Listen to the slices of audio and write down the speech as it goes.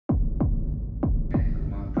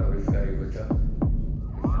गर्नुपर्छ।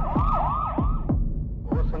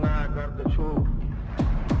 घोषणा गर्दछु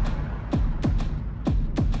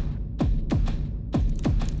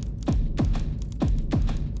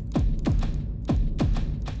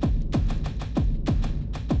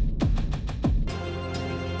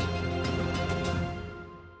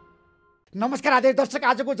नमस्कार आदरणीय दर्शक,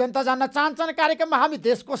 आजको जनता जान्न चाहन्छन् कार्यक्रममा हामी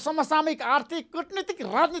देशको समसामयिक आर्थिक कूटनीतिक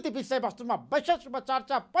राजनीतिक विषयवस्तुमा विशेष रूपमा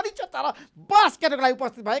चर्चा परिचर्चा र बहस गर्नको लागि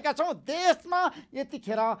उपस्थित भएका छौँ। देशमा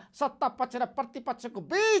यतिखेर सत्ता पक्ष र प्रतिपक्षको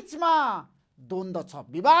बीचमा द्वन्द्व छ,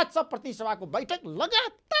 विवाद छ। प्रतिसभाको बैठक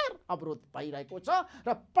लगातार अवरोध भइरहेको छ र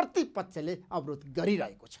प्रतिपक्षले अवरोध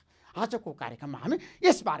गरिरहेको छ। आजको कार्यक्रममा हामी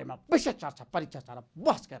यस बारेमा विशेष चर्चा परिचर्चा र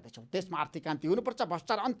बहस गर्दैछौँ। देशमा आर्थिक क्रान्ति हुनुपर्छ,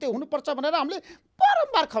 भ्रष्टाचार अन्त्य हुनुपर्छ भनेर हामीले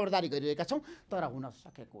बारम्बार खबरदारी गरिरहेका छौँ, तर हुन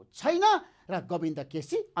सकेको छैन र गोविन्द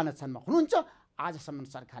केसी अनसनमा हुनुहुन्छ। आजसम्म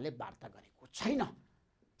सरकारले वार्ता गरेको छैन।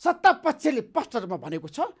 सत्ता पक्षले स्पष्ट रूपमा भनेको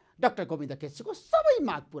छ डाक्टर गोविन्द केसीको सबै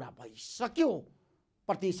माग पुरा भइसक्यो।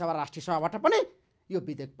 प्रतिनिधि सभा राष्ट्रिय सभाबाट पनि यो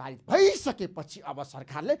विधेयक पारित भइसकेपछि अब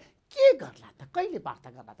सरकारले के गर्ला त, कहिले वार्ता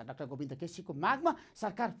गर्ला त? डाक्टर गोविन्द केसीको मागमा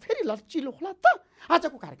सरकार फेरि लचिलो होला त?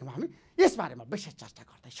 आजको कार्यक्रममा हामी यस बारेमा विशेष चर्चा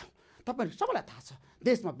गर्दैछौँ। तपाईँहरू सबैलाई थाहा छ,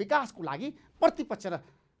 देशमा विकासको लागि प्रतिपक्ष र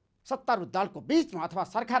सत्तारूढ दलको बिचमा अथवा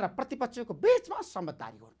सरकार र प्रतिपक्षको बिचमा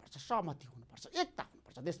समझदारी हुनुपर्छ, सहमति हुनुपर्छ, एकता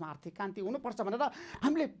हुनुपर्छ, देशमा आर्थिक क्रान्ति हुनुपर्छ भनेर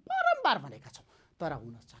हामीले बारम्बार भनेका छौँ, तर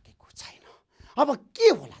हुन सकेको छैन। अब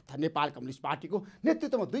के होला त? नेपाल कम्युनिस्ट पार्टीको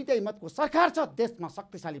नेतृत्वमा दुईटै मतको सरकार छ। देशमा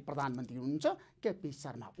शक्तिशाली प्रधानमन्त्री हुनुहुन्छ केपी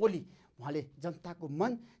शर्मा ओली। उहाँले जनताको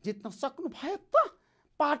मन जित्न सक्नु भयो त?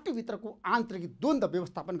 पार्टीभित्रको आन्तरिक द्वन्द्व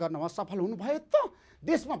व्यवस्थापन गर्न उहाँ सफल हुनुभयो त?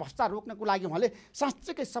 देशमा भ्रष्टाचार रोक्नको लागि उहाँले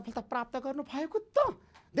साँच्चैकै सफलता प्राप्त गर्नुभएको त?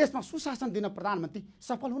 देशमा सुशासन दिन प्रधानमन्त्री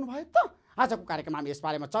सफल हुनुभयो त? आजको कार्यक्रममा हामी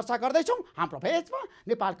यसबारेमा चर्चा गर्दैछौँ। हाम्रो भेजमा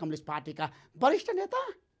नेपाल कम्युनिस्ट पार्टीका वरिष्ठ नेता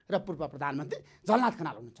र पूर्व प्रधानमन्त्री झलनाथ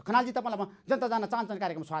खनाल हुनुहुन्छ। खनालजी, तपाईँलाई म जनता जान्न चाहन्छन्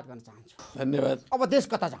कार्यक्रम स्वागत गर्न चाहन्छु। धन्यवाद। अब देश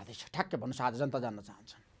कता जाँदैछ ठ्याक्कै भन्नुहोस्, आज जनता जान्न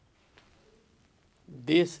चाहन्छन्।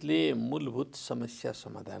 देशले मूलभूत समस्या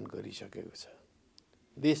समाधान गरिसकेको छ।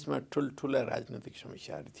 देशमा ठुल्ठुला राजनैतिक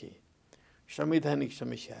समस्याहरू थिए, संवैधानिक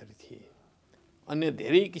समस्याहरू थिए, अन्य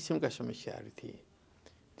धेरै किसिमका समस्याहरू थिए।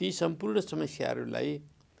 ती सम्पूर्ण समस्याहरूलाई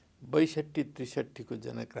 62-63 को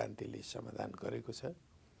जनक्रान्तिले समाधान गरेको छ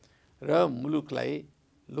र मुलुकलाई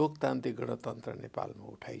लोकतान्त्रिक गणतन्त्र नेपालमा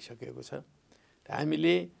उठाइसकेको छ।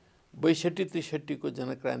 हामीले 62-63 को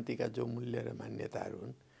जनक्रान्तिका जो मूल्य र मान्यताहरू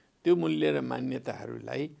हुन्, त्यो मूल्य र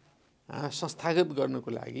मान्यताहरूलाई संस्थागत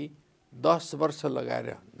गर्नको लागि 10 वर्ष लगाएर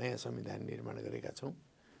नयाँ संविधान निर्माण गरेका छौँ।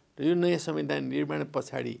 र यो नयाँ संविधान निर्माण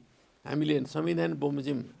पछाडि हामीले संविधान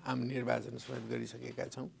बमोजिम आम निर्वाचन समेत गरिसकेका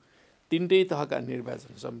छौँ। तीनटै तहका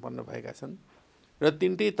निर्वाचन सम्पन्न भएका छन् र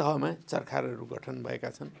तीनटै तहमा सरकारहरू गठन भएका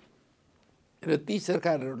छन् र ती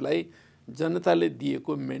सरकारहरूलाई जनताले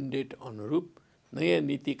दिएको म्यान्डेट अनुरूप नयाँ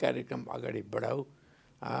नीति कार्यक्रम अगाडि बढाऊ,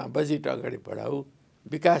 बजेट अगाडि बढाऊ,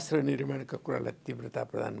 विकास र निर्माणका कुरालाई तीव्रता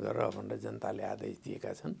प्रदान गर भनेर जनताले आदेश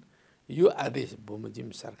दिएका छन्। यो आदेश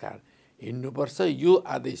बमोजिम सरकार हिँड्नुपर्छ, यो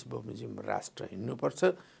आदेश बमोजिम राष्ट्र हिँड्नुपर्छ,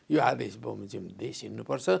 यो आदेश बमोजिम देश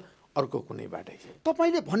हिँड्नुपर्छ, अर्को कुनै बाटै छैन।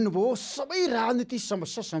 तपाईँले भन्नुभयो सबै राजनीतिक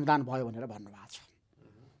समस्या समाधान भयो भनेर भन्नुभएको छ,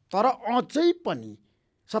 तर अझै पनि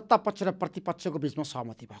सत्ता पक्ष र प्रतिपक्षको बिचमा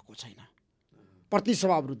सहमति भएको छैन,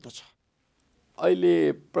 प्रतिसभा विरुद्ध छ।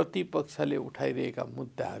 अहिले प्रतिपक्षले उठाइरहेका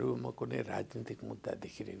मुद्दाहरूमा कुनै राजनीतिक मुद्दा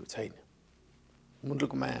देखिरहेको छैन।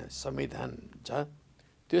 मुलुकमा संविधान छ,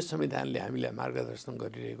 त्यो संविधानले हामीलाई मार्गदर्शन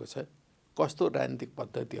गरिरहेको छ कस्तो राजनीतिक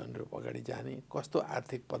पद्धति अनुरूप अगाडि जाने, कस्तो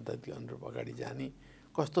आर्थिक पद्धति अनुरूप अगाडि जाने,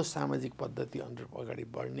 कस्तो सामाजिक पद्धति अनुरूप अगाडि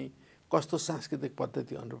बढ्ने, कस्तो सांस्कृतिक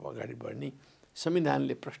पद्धति अनुरूप अगाडि बढ्ने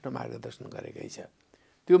संविधानले प्रश्न मार्गदर्शन गरेकै छ।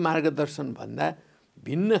 त्यो मार्गदर्शनभन्दा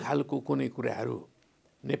भिन्न खालको कुनै कुराहरू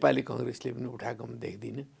नेपाली कङ्ग्रेसले पनि उठाएको म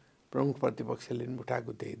देख्दिनँ, प्रमुख प्रतिपक्षले पनि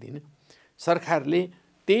उठाएको देख्दिनँ। सरकारले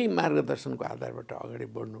त्यही मार्गदर्शनको आधारबाट अगाडि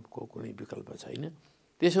बढ्नुको कुनै विकल्प छैन।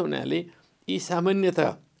 त्यसो हुनाले यी सामान्यतः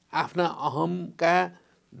आफ्ना अहमका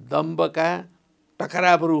दम्बका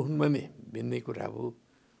टकरावहरू हुन् भने भिन्नै कुरा हो,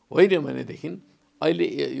 होइन भनेदेखि अहिले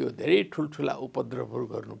यो धेरै ठुल्ठुला उपद्रवहरू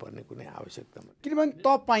गर्नुपर्ने कुनै आवश्यकता छैन। किनभने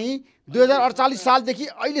तपाईँ 2048 सालदेखि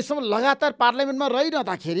अहिलेसम्म लगातार पार्लियामेन्टमा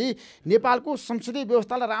रहिरहँदाखेरि, नेपालको संसदीय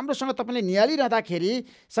व्यवस्थालाई राम्रोसँग तपाईँले निहालिरहँदाखेरि,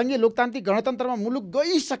 सङ्घीय लोकतान्त्रिक गणतन्त्रमा मुलुक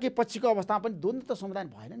गइसकेपछिको अवस्थामा पनि द्वन्द्व त समाधान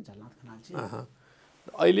भएन नि झलनाथ खनालजी?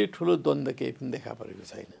 अहिले ठुलो द्वन्द्व केही पनि देखा परेको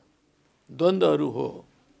छैन। द्वन्द्वहरू हो,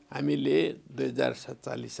 हामीले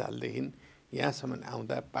 2047 सालदेखि यहाँसम्म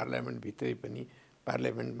आउँदा पार्लियामेन्टभित्रै पनि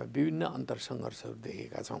पार्लियामेन्टमा विभिन्न अन्तरसङ्घर्षहरू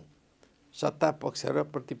देखेका छौँ। सत्ता पक्ष र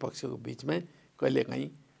प्रतिपक्षको बिचमा कहिलेकाहीँ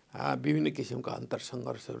विभिन्न किसिमका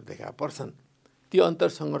अन्तरसङ्घर्षहरू देखा पर्छन्। ती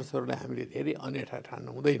अन्तरसङ्घर्षहरूलाई हामीले धेरै अनेठा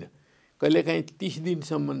ठान्नु हुँदैन। कहिलेकाहीँ 30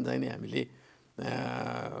 दिनसम्म चाहिँ नि हामीले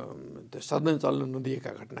सदन चल्न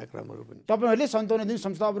नदिएका घटनाक्रमहरू पनि। तपाईँहरूले 57 दिन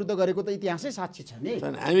संसद अवरुद्ध गरेको त इतिहासै साक्षी छ नि।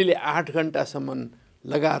 हामीले 8 घण्टासम्म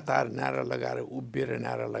लगातार नारा लगाएर उभिएर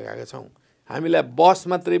नारा लगाएका छौँ। हामीलाई बस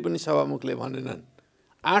मात्रै पनि सभामुखले भनेनन्,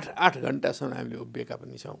 8 घण्टासम्म हामीले उभिएका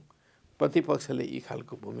पनि छौँ। प्रतिपक्षले यी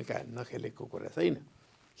खालको भूमिका नखेलेको कुरा छैन,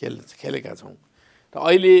 खेलेका छौँ। र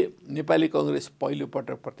अहिले नेपाली कङ्ग्रेस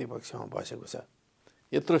पहिलोपटक प्रतिपक्षमा बसेको छ।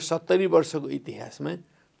 यत्रो 70 वर्षको इतिहासमा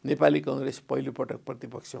नेपाली कङ्ग्रेस पहिलोपटक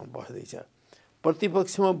प्रतिपक्षमा बस्दैछ।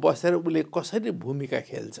 प्रतिपक्षमा बसेर उसले कसरी भूमिका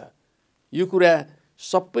खेल्छ यो कुरा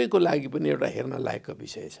सबैको लागि पनि एउटा हेर्न लायकको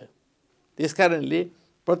विषय छ। त्यसकारणले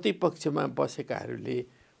प्रतिपक्षमा बसेकाहरूले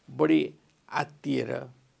बढी आत्तिएर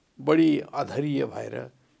बढी अधैर्य भएर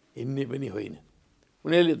हिँड्ने पनि होइन।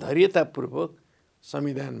 उनीहरूले धैर्यतापूर्वक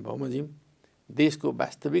संविधान बमोजिम, देशको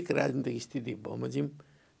वास्तविक राजनीतिक स्थिति बमोजिम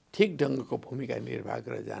ठिक ढङ्गको भूमिका निर्वाह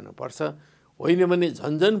गरेर जानुपर्छ। होइन भने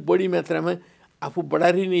झन्झन बढी मात्रामा आफू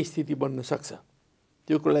बढारिने स्थिति बन्न सक्छ।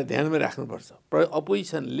 त्यो कुरालाई ध्यानमा राख्नुपर्छ।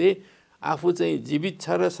 अपोजिसनले आफू चाहिँ जीवित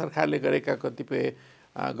छ र सरकारले गरेका कतिपय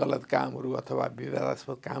गलत कामहरू अथवा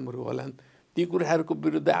विवादास्पद कामहरू होलान्, ती कुराहरूको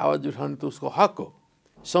विरुद्ध आवाज उठाउनु त उसको हक हो।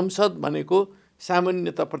 संसद भनेको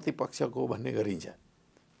सामान्यतः प्रतिपक्षको भन्ने गरिन्छ।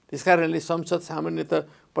 त्यसकारणले संसद सामान्यतः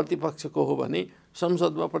प्रतिपक्षको हो भने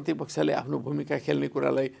संसदमा प्रतिपक्षले आफ्नो भूमिका खेल्ने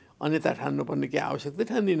कुरालाई अन्यथा ठान्नुपर्ने के आवश्यकता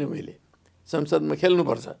ठान्दिनँ मैले। संसदमा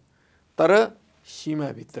खेल्नुपर्छ, तर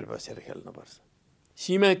सीमाभित्र बसेर खेल्नुपर्छ।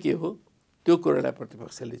 सीमा के हो त्यो कुरालाई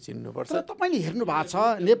प्रतिपक्षले चिन्नुपर्छ। तर तपाईँले हेर्नु भएको छ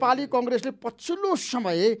नेपाली कङ्ग्रेसले पछिल्लो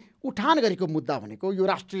समय उठान गरेको मुद्दा भनेको यो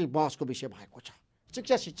राष्ट्रिय बहसको विषय भएको छ।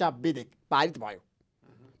 शिक्षा विधेयक पारित भयो,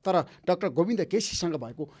 तर डाक्टर गोविन्द केसीसँग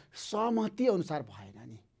भएको सहमति अनुसार भएन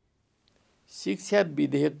नि। शिक्षा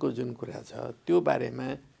विधेयकको जुन कुरा छ त्यो बारेमा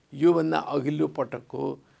योभन्दा अघिल्लो पटकको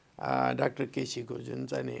डाक्टर केसीको जुन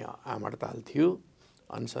चाहिँ आमहड्ताल थियो,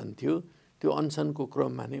 अनसन थियो, त्यो अनसनको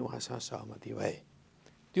क्रममा नै उहाँसँग सहमति भए।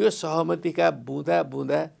 त्यो सहमतिका बुँदा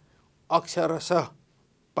बुँदा अक्षरशः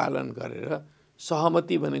पालन गरेर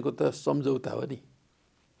सहमति भनेको त सम्झौता हो नि,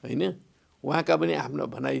 होइन? उहाँका पनि आफ्नो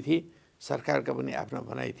भनाइ थिए, सरकारका पनि आफ्नो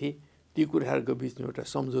भनाइ थिए। ती कुराहरूको बिचमा एउटा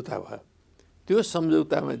सम्झौता भयो। त्यो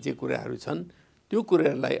सम्झौतामा जे कुराहरू छन् त्यो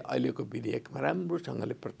कुराहरूलाई अहिलेको विधेयकमा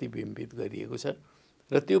राम्रोसँगले प्रतिबिम्बित गरिएको छ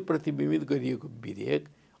र त्यो प्रतिबिम्बित गरिएको विधेयक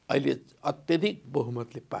अहिले अत्यधिक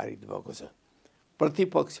बहुमतले पारित भएको छ।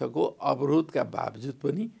 प्रतिपक्षको अवरोधका बावजुद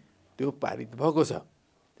पनि त्यो पारित भएको छ।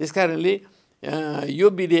 त्यसकारणले यो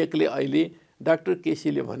विधेयकले अहिले डाक्टर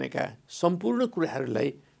केसीले भनेका सम्पूर्ण कुराहरूलाई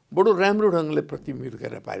बडो राम्रो ढङ्गले प्रतिबिम्बित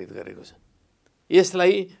गरेर पारित गरेको छ।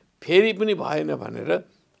 यसलाई फेरि पनि भएन भनेर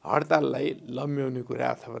हडताललाई लम्ब्याउने कुरा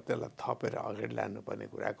अथवा त्यसलाई थपेर अगाडि लानुपर्ने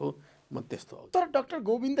कुराको म त्यस्तो हो। तर डाक्टर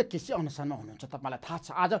गोविन्द केसी अनसनमा हुनुहुन्छ, तपाईँलाई थाहा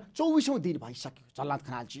छ। आज 24औं दिन भइसक्यो झलनाथ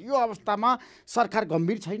खनालजी। यो अवस्थामा सरकार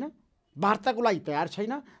गम्भीर छैन, वार्ताको लागि तयार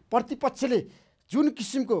छैन। प्रतिपक्षले जुन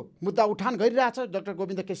किसिमको मुद्दा उठान गरिरहेछ डाक्टर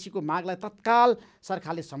गोविन्द केसीको मागलाई तत्काल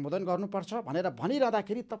सरकारले सम्बोधन गर्नुपर्छ भनेर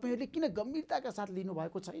भनिरहँदाखेरि तपाईँहरूले किन गम्भीरताका साथ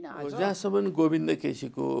लिनुभएको छैन? जहाँसम्म गोविन्द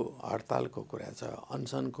केसीको हडतालको कुरा छ,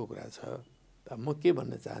 अनसनको कुरा छ, म के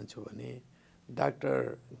भन्न चाहन्छु भने डाक्टर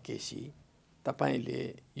केसी, तपाईँले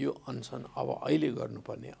यो अनसन अब अहिले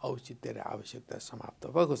गर्नुपर्ने औचित्य र आवश्यकता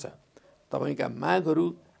समाप्त भएको छ। तपाईँका मागहरू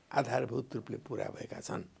आधारभूत रूपले पुरा भएका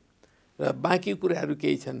छन् र बाँकी कुराहरू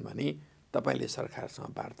केही छन् भने तपाईँले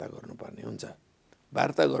सरकारसँग वार्ता गर्नुपर्ने हुन्छ,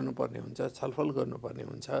 छलफल गर्नुपर्ने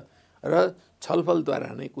हुन्छ र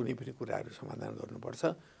छलफलद्वारा नै कुनै पनि कुराहरू समाधान गर्नुपर्छ।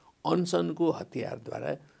 अनसनको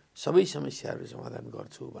हतियारद्वारा सबै समस्याहरू समाधान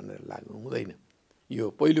गर्छु भनेर लाग्नु हुँदैन। यो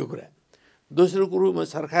पहिलो कुरा। दोस्रो कुरो, म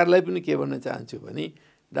सरकारलाई पनि के भन्न चाहन्छु भने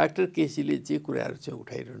डाक्टर केसीले जे कुराहरू चाहिँ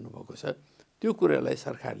उठाइरहनु भएको छ त्यो कुरालाई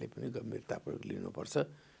सरकारले पनि गम्भीरतापूर्वक लिनुपर्छ,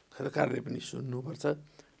 सरकारले पनि सुन्नुपर्छ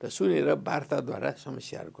र सुनेर वार्ताद्वारा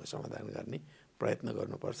समस्याहरूको समाधान गर्ने प्रयत्न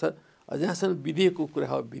गर्नुपर्छ। जहाँसम्म विधेयकको कुरा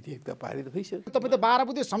हो, विधेयक त पारित भइसक्यो। तपाईँ त 12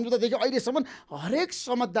 बुँदे सम्झौतादेखि अहिलेसम्म हरेक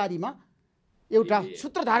समझदारीमा एउटा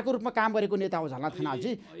सूत्रधारको रूपमा काम गरेको नेता हो झलनाथ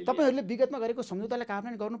खनालजी। तपाईँहरूले विगतमा गरेको सम्झौतालाई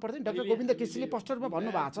कार्यान्वयन गर्नु पर्दैन। डाक्टर गोविन्द केसीले स्पष्ट रूपमा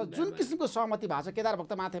भन्नुभएको छ जुन किसिमको सहमति भएको छ केदार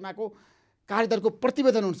भक्त माथेमाको कार्यदलको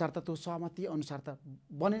प्रतिवेदन अनुसार त त्यो सहमति अनुसार त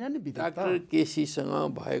बनेन नि विधेयक। डाक्टर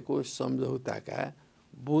केसीसँग भएको सम्झौताका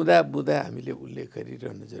बुँदा बुँदा हामीले उल्लेख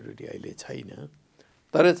गरिरहनु जरुरी अहिले छैन।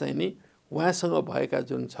 तर चाहिँ नि उहाँसँग भएका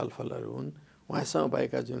जुन छलफलहरू हुन्, उहाँसँग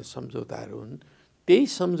भएका जुन सम्झौताहरू हुन्, त्यही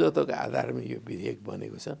सम्झौताको आधारमा यो विधेयक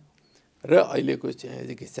बनेको छ र अहिलेको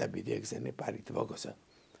चिकित्सा विधेयक चाहिँ नै पारित भएको छ।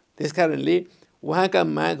 त्यसकारणले उहाँका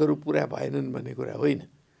मागहरू पुरा भएनन् भन्ने कुरा होइन,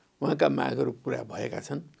 उहाँका मागहरू पुरा भएका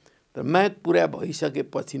छन् र माग पुरा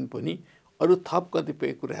भइसकेपछि पनि अरू थप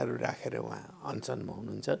कतिपय कुराहरू राखेर उहाँ अनसनमा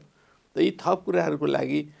हुनुहुन्छ। त यी थप कुराहरूको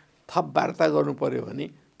लागि थप वार्ता गर्नु पर्यो भने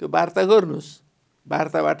त्यो वार्ता गर्नुहोस्,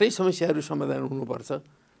 वार्ताबाटै समस्याहरू समाधान हुनुपर्छ।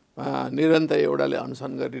 निरन्तर एउटाले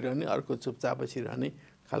अनसन गरिरहने अर्को चुपचाप बसिरहने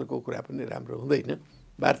खालको कुरा पनि राम्रो हुँदैन।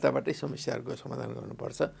 वार्ताबाटै समस्याहरूको समाधान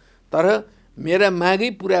गर्नुपर्छ। तर मेरा मागै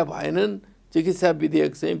पुरा भएनन्, चिकित्सा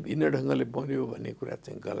विधेयक चाहिँ भिन्न ढङ्गले बन्यो भन्ने कुरा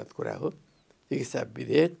चाहिँ गलत कुरा हो। चिकित्सा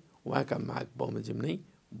विधेयक उहाँका माग बमोजिम नै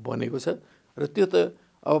बनेको छ र त्यो त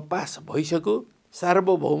अब पास भइसक्यो।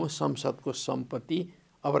 सार्वभौम संसदको सम्पत्ति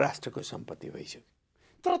अब राष्ट्रको सम्पत्ति भइसक्यो।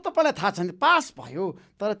 तर तपाईँलाई थाहा छ नि पास भयो,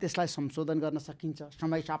 तर त्यसलाई संशोधन गर्न सकिन्छ,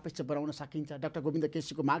 समय सापेक्ष बनाउन सकिन्छ, डाक्टर गोविन्द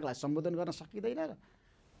केसीको मागलाई सम्बोधन गर्न सकिँदैन र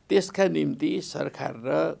त्यसका निम्ति सरकार र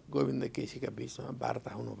गोविन्द केसीका बिचमा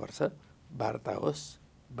वार्ता हुनुपर्छ। वार्ता होस्,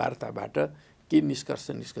 वार्ताबाट के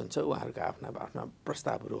निष्कर्ष निस्कन्छ उहाँहरूका आफ्ना आफ्ना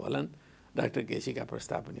प्रस्तावहरू होलान्, डाक्टर केसीका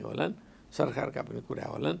प्रस्ताव पनि होलान्, सरकारका पनि कुरा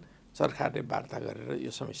होलान्। सरकारले वार्ता गरेर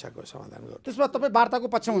यो समस्याको समाधान गर्छ। त्यसमा तपाईँ वार्ताको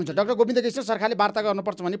पक्षमा हुनुहुन्छ? डाक्टर गोविन्द केसी सरकारले वार्ता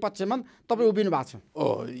गर्नुपर्छ भन्ने पक्षमा तपाईँ उभिनु भएको छ?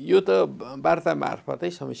 यो त वार्ता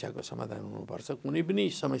मार्फतै समस्याको समाधान हुनुपर्छ। कुनै पनि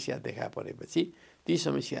समस्या देखा परेपछि ती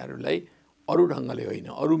समस्याहरूलाई अरू ढङ्गले होइन,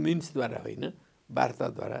 अरू मिन्सद्वारा होइन,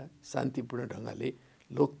 वार्ताद्वारा शान्तिपूर्ण ढङ्गले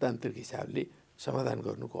लोकतान्त्रिक हिसाबले समाधान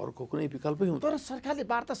गर्नुको अर्को कुनै विकल्पै हुँदैन। तर सरकारले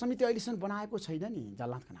वार्ता समिति अहिलेसम्म बनाएको छैन नि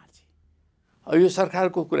जलनाथ खनालजी। यो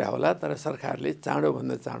सरकारको कुरा होला, तर सरकारले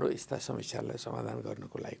चाँडोभन्दा चाँडो यस्ता समस्यालाई समाधान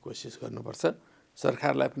गर्नको लागि कोसिस गर्नुपर्छ।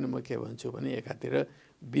 सरकारलाई पनि म के भन्छु भने एकातिर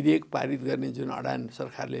विधेयक पारित गर्ने जुन अडान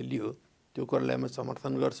सरकारले लियो त्यो कुरालाई म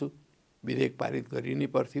समर्थन गर्छु। विधेयक पारित गरि नै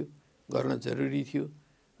पर्थ्यो, गर्न जरुरी थियो।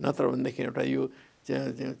 नत्र भनेदेखि एउटा यो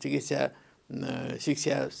चिकित्सा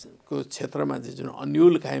शिक्षाको क्षेत्रमा चाहिँ जुन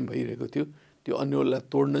अन्यल कायम भइरहेको थियो त्यो अन्यललाई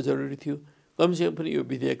तोड्न जरुरी थियो। कमसेकम पनि यो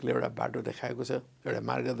विधेयकले एउटा बाटो देखाएको छ, एउटा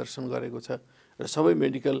मार्गदर्शन गरेको छ र सबै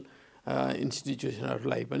मेडिकल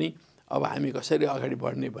इन्स्टिट्युसनहरूलाई पनि अब हामी कसरी अगाडि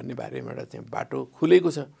बढ्ने भन्ने बारेमा एउटा चाहिँ बाटो खुलेको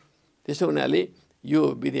छ। त्यसो हुनाले यो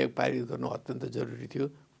विधेयक पारित गर्नु अत्यन्त जरुरी थियो,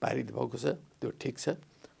 पारित भएको छ, त्यो ठिक छ।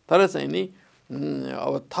 तर चाहिँ नि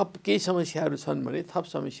अब थप केही समस्याहरू छन् भने थप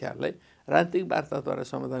समस्याहरूलाई राजनीतिक वार्ताद्वारा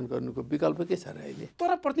समाधान गर्नुको विकल्प के छ र अहिले?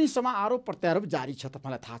 तर प्रतिनिधिसभा आरोप प्रत्यारोप जारी छ,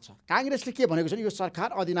 तपाईँलाई थाहा छ। काङ्ग्रेसले के भनेको छ यो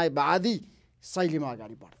सरकार अधिनायकवादी शैलीमा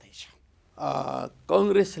अगाडि बढ्दैछ।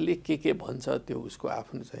 कङ्ग्रेसले के भन्छ त्यो उसको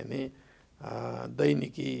आफ्नो चाहिँ नि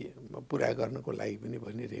दैनिकी पुरा गर्नको लागि पनि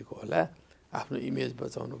भनिरहेको होला, आफ्नो इमेज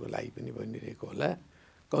बचाउनको लागि पनि भनिरहेको होला।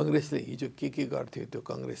 कङ्ग्रेसले हिजो के गर्थ्यो त्यो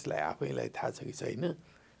कङ्ग्रेसलाई आफैलाई थाहा छ कि छैन,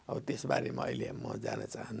 अब त्यसबारेमा अहिले म जान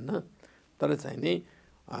चाहन्न। तर चाहिँ नि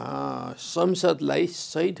संसदलाई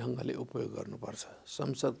सही ढङ्गले उपयोग गर्नुपर्छ,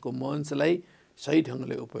 संसदको मञ्चलाई सही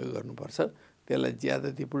ढङ्गले उपयोग गर्नुपर्छ। त्यसलाई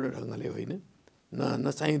ज्यादतीपूर्ण ढङ्गले होइन,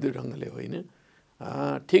 नचाहिँदो ढङ्गले होइन,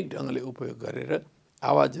 ठिक ढङ्गले उपयोग गरेर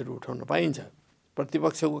आवाजहरू उठाउन पाइन्छ।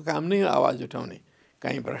 प्रतिपक्षको काम नै हो आवाज उठाउने।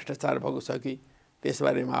 कहीँ भ्रष्टाचार भएको छ कि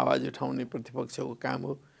त्यसबारेमा आवाज उठाउने प्रतिपक्षको काम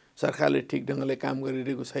हो। सरकारले ठिक ढङ्गले काम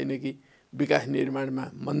गरिरहेको छैन कि, विकास निर्माणमा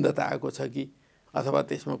मन्दता आएको छ कि, अथवा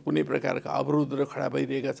त्यसमा कुनै प्रकारका अवरोधहरू खडा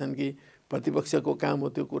भइरहेका छन् कि, प्रतिपक्षको काम हो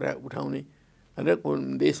त्यो कुरा उठाउने। र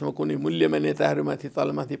देशमा कुनै मूल्यमा नेताहरूमाथि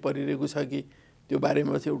तलमाथि परिरहेको छ कि त्यो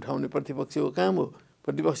बारेमा चाहिँ उठाउने प्रतिपक्षको काम हो।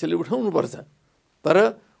 प्रतिपक्षले उठाउनुपर्छ, तर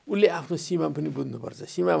उसले आफ्नो सीमा पनि बुझ्नुपर्छ।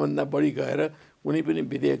 सीमाभन्दा बढी गएर कुनै पनि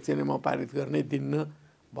विधेयक चाहिँ म पारित गर्नै दिन्न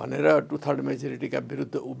भनेर 2/3 मेजोरिटीका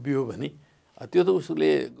विरुद्ध उभियो भने त्यो त उसले।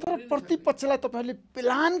 तर प्रतिपक्षलाई तपाईँहरूले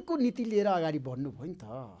प्लानको नीति लिएर अगाडि बढ्नुभयो नि त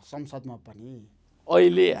संसदमा पनि।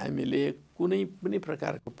 अहिले हामीले कुनै पनि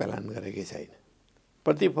प्रकारको प्लान गरेकै छैन।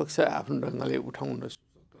 प्रतिपक्ष आफ्नो ढङ्गले उठाउन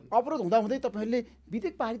अवरोध हुँदाहुँदै तपाईँहरूले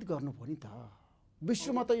विधेयक पारित गर्नुभयो नि त।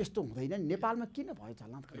 विश्वमा त यस्तो हुँदैन, नेपालमा किन भयो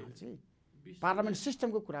जलनाथ खनाल चाहिँ? पार्लियामेन्ट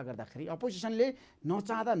सिस्टमको कुरा गर्दाखेरि अपोजिसनले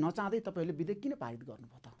नचाहँदै तपाईँहरूले विधेयक किन पारित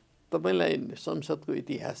गर्नुभयो त? तपाईँलाई संसदको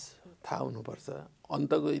इतिहास थाहा हुनुपर्छ।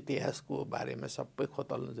 अन्तको इतिहासको बारेमा सबै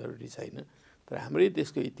खोतल्नु जरुरी छैन, तर हाम्रै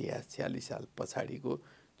देशको इतिहास 46 साल पछाडिको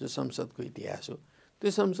जो संसदको इतिहास हो, त्यो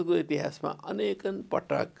संसदको इतिहासमा अनेकन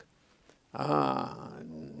पटक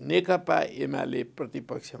नेकपा एमाले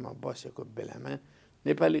प्रतिपक्षमा बसेको बेलामा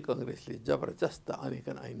नेपाली कङ्ग्रेसले जबरजस्त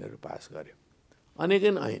अनेकन ऐनहरू पास गर्यो।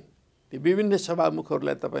 अनेकन ऐन त्यो विभिन्न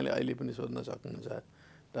सभामुखहरूलाई तपाईँले अहिले पनि सोध्न सक्नुहुन्छ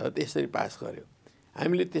र त्यसरी पास गर्यो।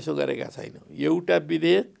 हामीले त्यसो गरेका छैनौँ। एउटा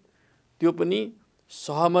विधेयक त्यो पनि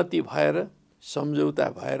सहमति भएर सम्झौता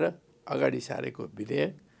भएर अगाडि सारेको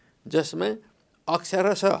विधेयक जसमा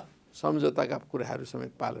अक्षरशः सम्झौताका कुराहरू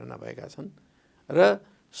समेत पालना भएका छन् र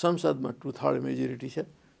संसदमा 2/3 मेजोरिटी छ।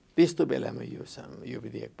 त्यस्तो बेलामा यो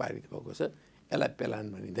विधेयक पारित भएको छ। यसलाई प्लान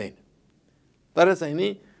भनिँदैन। तर चाहिँ नि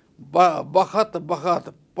बखत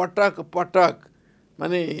पटक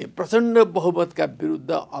माने प्रचण्ड बहुमतका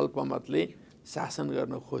विरुद्ध अल्पमतले शासन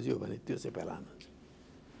गर्न खोज्यो भने त्यो चाहिँ प्लान हुन्छ।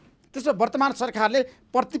 त्यसो वर्तमान सरकारले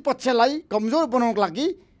प्रतिपक्षलाई कमजोर बनाउनको लागि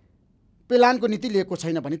पेलानको नीति लिएको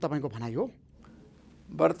छैन भने तपाईँको भनाइ हो?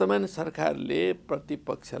 वर्तमान सरकारले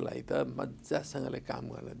प्रतिपक्षलाई त मजासँगले काम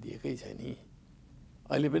गर्न दिएकै छ नि।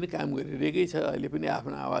 अहिले पनि काम गरिरहेकै छ, अहिले पनि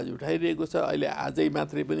आफ्नो आवाज उठाइरहेको छ। अहिले आजै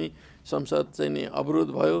मात्रै पनि संसद चाहिँ नि अवरोध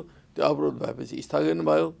भयो, त्यो अवरोध भएपछि स्थगन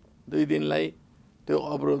भयो 2 दिनलाई। त्यो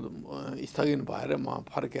अवरोध स्थगन भएर म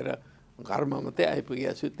फर्केर घरमा मात्रै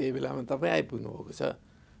आइपुगेको छु, त्यही बेलामा तपाईँ आइपुग्नु भएको छ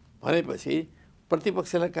भनेपछि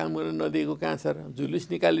प्रतिपक्षलाई काम गर्न नदिएको कहाँ छ र?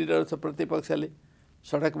 जुलुस निकालिरहेको छ प्रतिपक्षले,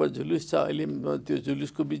 सडकमा जुलुस छ। अहिले त्यो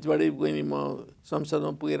जुलुसको बिचबाटै गएँ म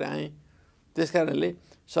संसदमा पुगेर आएँ। त्यस कारणले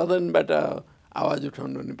सदनबाट आवाज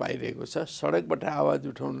उठाउनु पनि पाइरहेको छ, सडकबाट आवाज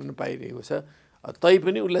उठाउनु पनि पाइरहेको छ।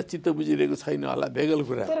 तैपनि उसलाई चित्त बुझिरहेको छैन होला, बेगल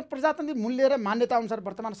कुरा। तर प्रजातान्त्रिक मूल्य र मान्यता अनुसार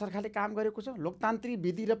वर्तमान सरकारले काम गरेको छ। लोकतान्त्रिक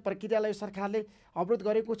विधि र प्रक्रियालाई सरकारले अवरोध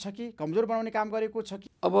गरेको छ कि कमजोर बनाउने काम गरेको छ कि?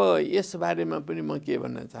 अब यस बारेमा पनि म के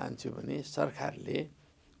भन्न चाहन्छु भने सरकारले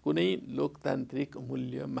कुनै लोकतान्त्रिक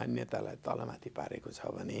मूल्य मान्यतालाई तलमाथि पारेको छ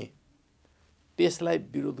भने त्यसलाई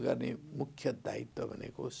विरोध गर्ने मुख्य दायित्व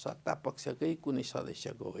भनेको सत्ता पक्षकै कुनै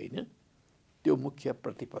सदस्यको होइन, त्यो मुख्य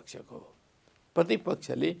प्रतिपक्षको हो।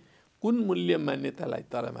 प्रतिपक्षले कुन मूल्य मान्यतालाई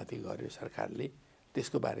तलमाथि गर्यो सरकारले,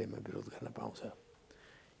 त्यसको बारेमा विरोध गर्न पाउँछ।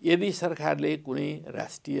 यदि सरकारले कुनै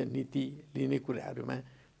राष्ट्रिय नीति लिने कुराहरूमा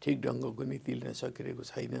ठिक ढङ्गको नीति लिन सकिरहेको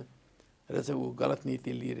छैन र चाहिँ ऊ गलत नीति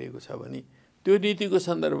लिइरहेको छ भने त्यो नीतिको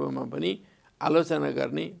सन्दर्भमा पनि आलोचना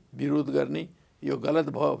गर्ने, विरोध गर्ने, यो गलत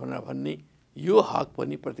भयो भनेर भन्ने यो हक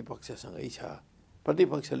पनि प्रतिपक्षसँगै छ।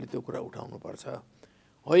 प्रतिपक्षले त्यो कुरा उठाउनुपर्छ।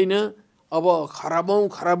 होइन अब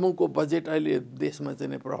खराबौँको बजेट अहिले देशमा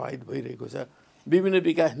चाहिँ प्रभावित भइरहेको छ। विभिन्न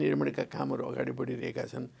विकास निर्माणका कामहरू अगाडि बढिरहेका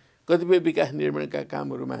छन्। कतिपय विकास निर्माणका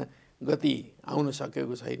कामहरूमा गति आउन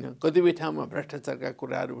सकेको छैन। कतिपय ठाउँमा भ्रष्टाचारका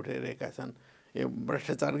कुराहरू उठाइरहेका छन्। यो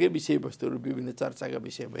भ्रष्टाचारकै विषयवस्तुहरू विभिन्न चर्चाका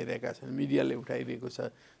विषय भइरहेका छन्। मिडियाले उठाइरहेको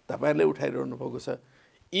छ, तपाईँहरूले उठाइरहनु भएको छ।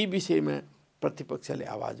 यी विषयमा प्रतिपक्षले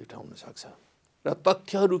आवाज उठाउन सक्छ र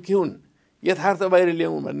तथ्यहरू के हुन्, यथार्थ बाहिर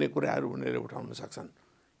ल्याउँ भन्ने कुराहरू भनेर उठाउन सक्छन्।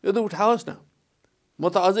 यो त उठाओस् न। म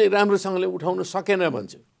त अझै राम्रोसँगले उठाउन सकेन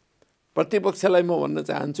भन्छु। प्रतिपक्षलाई म भन्न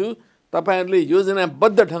चाहन्छु, तपाईँहरूले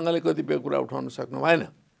योजनाबद्ध ढङ्गले कतिपय कुरा उठाउन सक्नु भएन,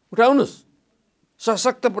 उठाउनुहोस्।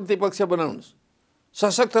 सशक्त प्रतिपक्ष बनाउनुहोस्।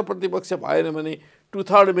 सशक्त प्रतिपक्ष भएन भने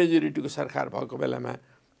 2/3 मेजोरिटीको सरकार भएको बेलामा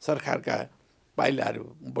सरकारका पाइलाहरू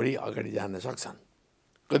बढी अगाडि जान सक्छन्।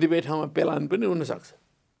 कतिपय ठाउँमा पेलान पनि हुनसक्छ।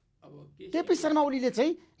 अब केपी शर्मा ओलीले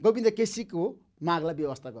चाहिँ गोविन्द केसीको मागलाई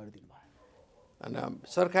व्यवस्था गरिदिनु भयो। अनि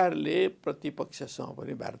सरकारले प्रतिपक्षसँग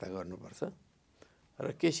पनि वार्ता गर्नुपर्छ र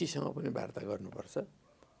केसीसँग पनि वार्ता गर्नुपर्छ।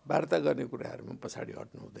 वार्ता गर्ने कुराहरूमा पछाडि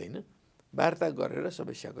हट्नु हुँदैन। वार्ता गरेर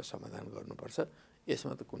समस्याको समाधान गर्नुपर्छ।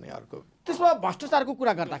 यसमा त कुनै अर्को त्यसमा भ्रष्टाचारको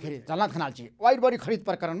कुरा गर्दाखेरि झलनाथ खनालजी वाइड बडी खरिद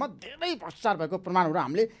प्रकरणमा धेरै भ्रष्टाचार भएको प्रमाणहरू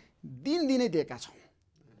हामीले दिनदिनै दिएका छौँ,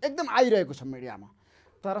 एकदम आइरहेको छ मिडियामा।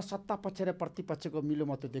 तर सत्ता पक्ष र प्रतिपक्षको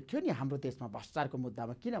मिलोमतो देखियो नि हाम्रो देशमा भ्रष्टाचारको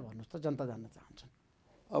मुद्दामा। किन भन्नुहोस् त, जनता जान्न चाहन्छन्।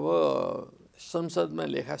 अब संसदमा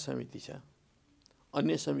लेखा समिति छ,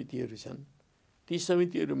 अन्य समितिहरू छन्। ती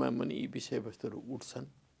समितिहरूमा पनि यी विषयवस्तुहरू उठ्छन्,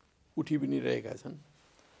 उठि पनि रहेका छन्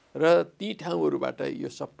र ती ठाउँहरूबाट यो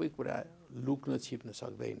सबै कुरा लुक्न छिप्न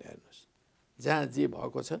सक्दैन। हेर्नुहोस्, जहाँ जे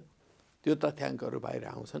भएको छ त्यो तथ्याङ्कहरू बाहिर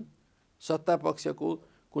आउँछन्। सत्ता पक्षको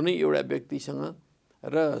कुनै एउटा व्यक्तिसँग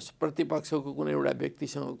र प्रतिपक्षको कुनै एउटा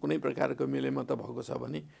व्यक्तिसँग कुनै प्रकारको मिलेमत भएको छ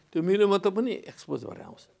भने त्यो मिलेमत पनि एक्सपोज भएर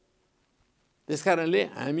आउँछ। त्यसकारणले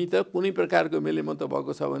हामी त कुनै प्रकारको मिलेमत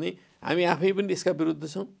भएको छ भने हामी आफै पनि यसका विरुद्ध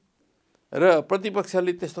छौँ र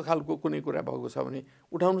प्रतिपक्षले त्यस्तो खालको कुनै कुरा भएको छ भने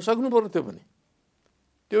उठाउन सक्नु पर्यो।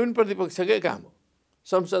 त्यो पनि प्रतिपक्षकै काम हो।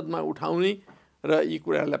 संसदमा उठाउने र यी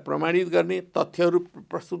कुराहरूलाई प्रमाणित गर्ने, तथ्यहरू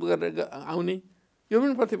प्रस्तुत गरेर आउने, यो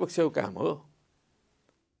पनि प्रतिपक्षको काम हो।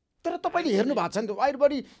 तर तपाईँले हेर्नु भएको छ नि त, वाइड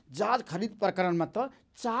बडी जहाज खरिद प्रकरणमा त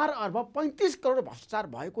 4 अर्ब 35 करोड भ्रष्टाचार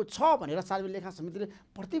भएको छ भनेर सार्वजनिक लेखा समितिले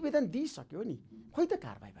प्रतिवेदन दिइसक्यो नि। खोइ त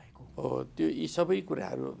कारबाही भएको हो। त्यो यी सबै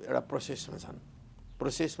कुराहरू एउटा प्रोसेसमा छन्।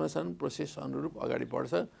 प्रोसेस अनुरूप अगाडि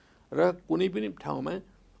बढ्छ र कुनै पनि ठाउँमा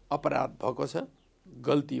अपराध भएको छ,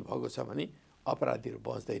 गल्ती भएको छ भने अपराधीहरू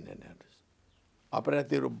बच्दैनन्। हेर्नुहोस्,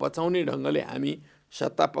 अपराधीहरू बचाउने ढङ्गले हामी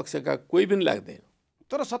सत्ता पक्षका कोही पनि लाग्दैन।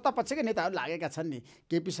 तर सत्ता पक्षकै नेताहरू लागेका छन् नि।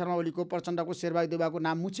 केपी शर्मा ओलीको, प्रचण्डको, शेरबहादुर देउवाको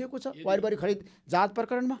नाम मुछिएको छ वाइड बडी खरिद जहाज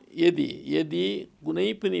प्रकरणमा। यदि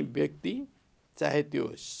कुनै पनि व्यक्ति, चाहे त्यो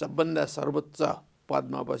सबभन्दा सर्वोच्च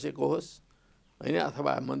पदमा बसेको होस् होइन,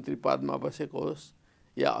 अथवा मन्त्री पदमा बसेको होस्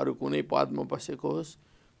या अरू कुनै पदमा बसेको होस्,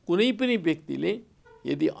 कुनै पनि व्यक्तिले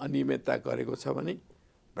यदि अनियमितता गरेको छ भने,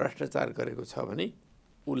 भ्रष्टाचार गरेको छ भने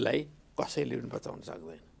उसलाई कसैले पनि बचाउन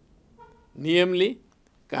सक्दैन। नियमले,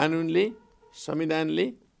 कानुनले, संविधानले,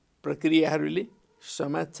 प्रक्रियाहरूले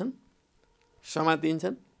समात्छन्,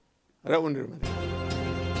 समातिन्छन् र उनीहरूमा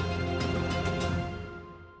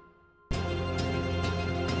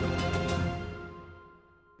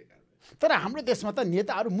तर हाम्रो देशमा त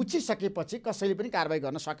नेताहरू मुछिसकेपछि कसैले पनि कारबाही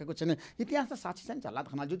गर्न सकेको छैन। इतिहास त साक्षी छैन। झलनाथ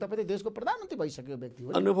खनालजी तपाईँ त देशको प्रधानमन्त्री भइसकेको व्यक्ति हो।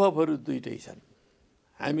 अनुभवहरू दुईटै छन्।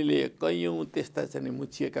 हामीले कैयौँ त्यस्ता चाहिँ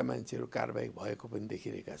मुछिएका मान्छेहरू कारबाही भएको पनि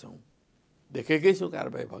देखिरहेका छौँ, देखेकै छौँ।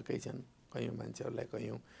 कारबाही भएकै छन् कैयौँ मान्छेहरूलाई,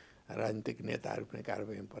 कैयौँ राजनीतिक नेताहरू पनि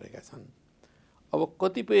कारबाहीमा परेका छन्। अब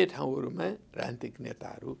कतिपय ठाउँहरूमा राजनीतिक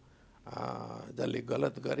नेताहरू जसले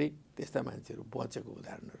गलत गरे त्यस्ता मान्छेहरू बचेको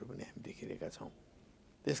उदाहरणहरू पनि हामी देखिरहेका छौँ।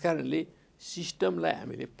 त्यसकारणले सिस्टमलाई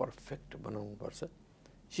हामीले पर्फेक्ट बनाउनुपर्छ।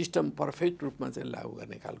 सिस्टम पर्फेक्ट रूपमा चाहिँ लागू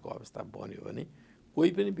गर्ने खालको अवस्था बन्यो भने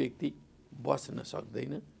कोही पनि व्यक्ति बच्न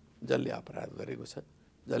सक्दैन। जसले अपराध गरेको छ,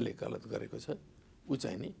 जसले गलत गरेको छ, ऊ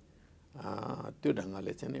चाहिँ नि त्यो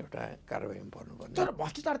ढङ्गले चाहिँ एउटा कारबाहीमा पर्नुपर्ने। तर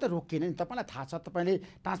भ्रष्टाचार त रोकिएन नि। तपाईँलाई थाहा छ, तपाईँले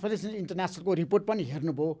ट्रान्सपरेन्सी इन्टरनेसनलको रिपोर्ट पनि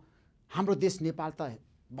हेर्नुभयो। हाम्रो देश नेपाल त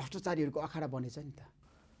भ्रष्टाचारीहरूको अखाडा बनेछ नि त।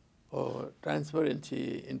 हो, ट्रान्सपरेन्सी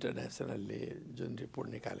इन्टरनेसनलले जुन रिपोर्ट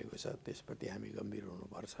निकालेको छ त्यसप्रति हामी गम्भीर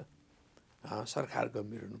हुनुपर्छ। सरकार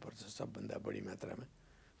गम्भीर हुनुपर्छ सबभन्दा बढी मात्रामा।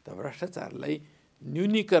 त भ्रष्टाचारलाई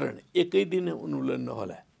न्यूनीकरण एकै दिन उन्मूलन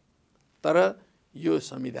नहोला, तर यो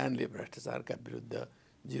संविधानले भ्रष्टाचारका विरुद्ध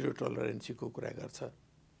जिरो टलरेन्सीको कुरा गर्छ,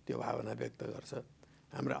 त्यो भावना व्यक्त गर्छ।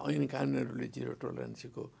 हाम्रा ऐन कानुनहरूले जिरो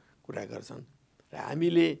टलरेन्सीको कुरा गर्छन् र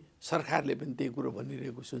हामीले सरकारले पनि त्यही कुरो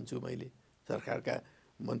भनिरहेको सुन्छु। मैले सरकारका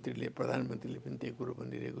मन्त्रीले, प्रधानमन्त्रीले पनि त्यही कुरो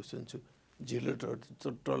भनिरहेको सुन्छु, जिरो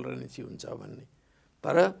टलरेन्सी हुन्छ भन्ने।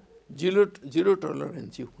 तर जिरो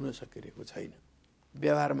टलरेन्सी हुन सकिरहेको छैन।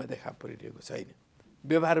 व्यवहारमा देखा परिरहेको छैन।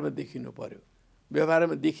 व्यवहारमा देखिनु पर्यो।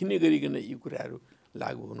 व्यवहारमा देखिने गरिकन यी कुराहरू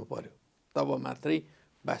लागू हुनु पर्यो। तब मात्रै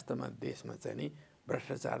वास्तवमा देशमा चाहिँ नि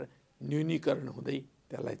भ्रष्टाचार न्यूनीकरण हुँदै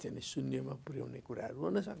त्यसलाई चाहिँ नि शून्यमा पुर्याउने कुराहरू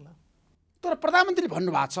हुन सक्ला। तर प्रधानमन्त्रीले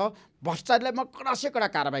भन्नुभएको छ भ्रष्टाचारलाई म कडासे कडा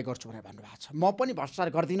कारबाही गर्छु भनेर भन्नुभएको छ। म पनि भ्रष्टाचार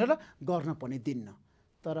गर्दिनँ र गर्न पनि दिन्न।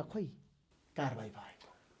 तर खोइ कारबाही भएको।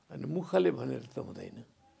 अनि मुखले भनेर त हुँदैन।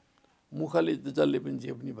 मुखले जसले पनि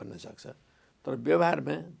जे पनि भन्न सक्छ। तर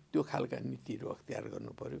व्यवहारमा त्यो खालका नीतिहरू अख्तियार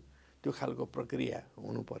गर्नु पर्यो। त्यो खालको प्रक्रिया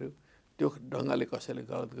हुनु पर्यो। त्यो ढङ्गले कसैले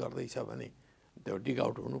गलत गर्दैछ भने त्यो डिग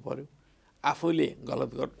आउट हुनु पर्यो। आफूले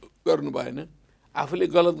गलत गर्नु भएन। आफूले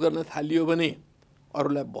गलत गर्न थालियो भने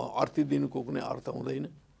अरूलाई अर्थी दिनुको कुनै अर्थ हुँदैन।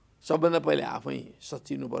 सबभन्दा पहिले आफै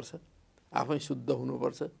सच्चिनुपर्छ, आफै शुद्ध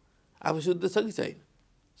हुनुपर्छ। आफू शुद्ध छ कि छैन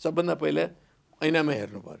सबभन्दा पहिला ऐनामा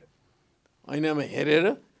हेर्नु पर्यो। ऐनामा हेरेर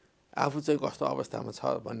आफू चाहिँ कस्तो अवस्थामा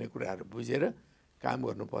छ भन्ने कुराहरू बुझेर काम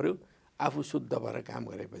गर्नु पर्यो। आफू शुद्ध भएर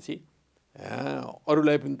काम गरेपछि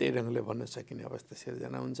अरूलाई पनि त्यही ढङ्गले भन्न सकिने अवस्था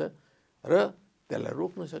सिर्जना हुन्छ र त्यसलाई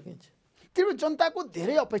रोक्न सकिन्छ। तिम्रो जनताको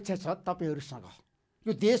धेरै अपेक्षा छ तपाईँहरूसँग।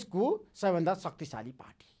 यो देशको सबैभन्दा शक्तिशाली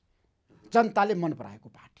पार्टी, जनताले मन पराएको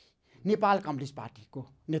पार्टी, नेपाल कम्युनिस्ट पार्टीको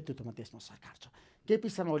नेतृत्वमा देशमा सरकार छ। केपी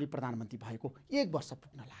शर्मा ओली प्रधानमन्त्री भएको 1 वर्ष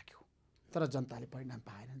पुग्न लाग्यो, तर जनताले परिणाम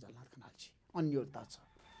पाएनन्। जलनाथ खनालजी, अन्योलता छ।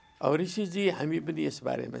 अब ऋषिजी, हामी पनि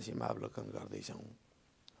यसबारेमा सीमावलोकन गर्दैछौँ।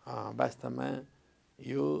 वास्तवमा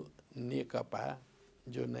यो नेकपा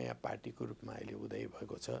जो नयाँ पार्टीको रूपमा अहिले उदय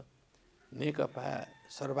भएको छ, नेकपा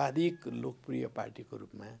सर्वाधिक लोकप्रिय पार्टीको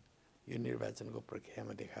रूपमा यो निर्वाचनको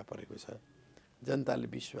प्रक्रियामा देखा परेको छ। जनताले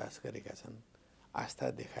विश्वास गरेका छन्, आस्था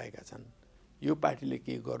देखाएका छन्। यो पार्टीले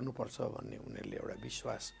के गर्नुपर्छ भन्ने उनीहरूले एउटा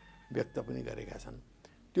विश्वास व्यक्त पनि गरेका छन्।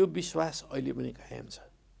 त्यो विश्वास अहिले पनि कायम छ।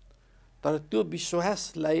 तर त्यो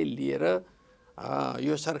विश्वासलाई लिएर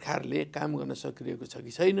यो सरकारले काम गर्न सकिरहेको छ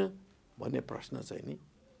कि छैन भन्ने प्रश्न चाहिँ नि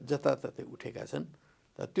जताततै उठेका छन्।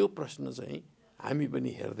 तर त्यो प्रश्न चाहिँ हामी पनि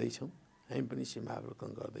हेर्दैछौँ, हामी पनि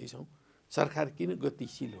सीमावलोकन गर्दैछौँ। सरकार किन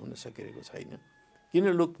गतिशील हुन सकिरहेको छैन, किन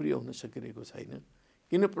लोकप्रिय हुन सकिरहेको छैन,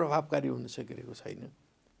 किन प्रभावकारी हुन सकिरहेको छैन,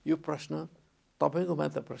 यो प्रश्न तपाईँको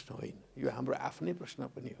मात्र प्रश्न होइन, यो हाम्रो आफ्नै प्रश्न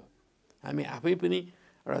पनि हो। हामी आफै पनि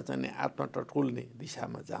एउटा चाहिँ आत्मटटोल्ने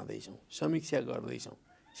दिशामा जाँदैछौँ, समीक्षा गर्दैछौँ,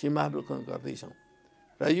 सीमावलोकन गर्दैछौँ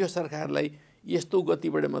र यो सरकारलाई यस्तो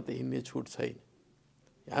गतिबाट मात्रै हिँड्ने छुट छैन।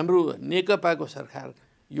 हाम्रो नेकपाको सरकार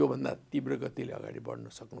योभन्दा तीव्र गतिले अगाडि बढ्न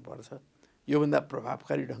सक्नुपर्छ, योभन्दा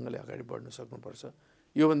प्रभावकारी ढङ्गले अगाडि बढ्न सक्नुपर्छ,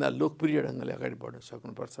 योभन्दा लोकप्रिय ढङ्गले अगाडि बढ्न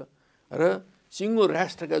सक्नुपर्छ र सिङ्गो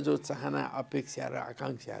राष्ट्रका जो चाहना, अपेक्षा र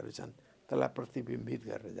आकाङ्क्षाहरू छन् त्यसलाई प्रतिबिम्बित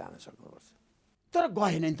गरेर जान सक्नुपर्छ। तर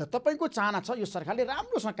गएन नि त। तपाईँको चाहना छ यो सरकारले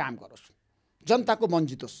राम्रोसँग काम गरोस्, जनताको मन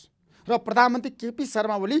जितोस् र प्रधानमन्त्री केपी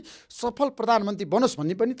शर्मा ओली सफल प्रधानमन्त्री बनोस्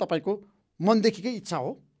भन्ने पनि तपाईँको मनदेखिकै इच्छा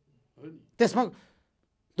हो। त्यसमा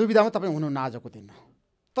दुविधामा तपाईँ हुनुहुन्न आजको दिनमा।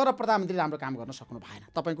 तर प्रधानमन्त्रीले राम्रो काम गर्न सक्नु भएन,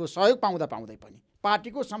 तपाईँको सहयोग पाउँदै पनि,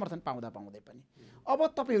 पार्टीको समर्थन पाउँदै पनि। अब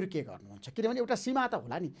तपाईँहरू के गर्नुहुन्छ? किनभने एउटा सीमा त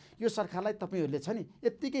होला नि। यो सरकारलाई तपाईँहरूले छ नि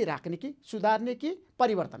यत्तिकै राख्ने कि सुधार्ने कि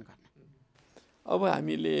परिवर्तन गर्ने? अब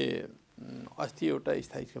हामीले अस्ति एउटा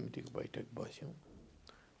स्थायी कमिटीको बैठक बस्यौँ।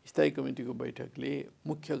 स्थायी कमिटीको बैठकले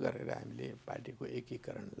मुख्य गरेर हामीले पार्टीको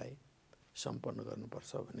एकीकरणलाई सम्पन्न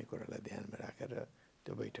गर्नुपर्छ भन्ने कुरालाई ध्यानमा राखेर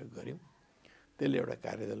त्यो बैठक गऱ्यौँ। त्यसले एउटा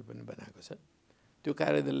कार्यदल पनि बनाएको छ। त्यो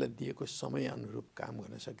कार्यदललाई दिएको समय अनुरूप काम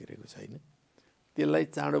गर्न सकिरहेको छैन। त्यसलाई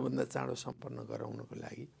चाँडोभन्दा चाँडो सम्पन्न गराउनको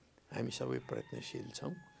लागि हामी सबै प्रयत्नशील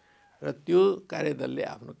छौँ र त्यो कार्यदलले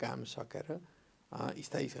आफ्नो काम सकेर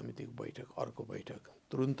स्थायी समितिको बैठक अर्को बैठक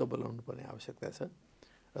तुरुन्त बोलाउनु पर्ने आवश्यकता छ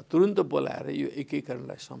र तुरुन्त बोलाएर यो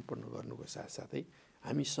एकीकरणलाई सम्पन्न गर्नुको साथसाथै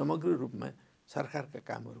हामी समग्र रूपमा सरकारका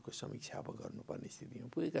कामहरूको समीक्षा अब गर्नुपर्ने स्थितिमा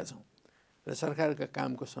पुगेका छौँ र सरकारका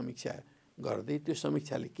कामको समीक्षा गर्दै त्यो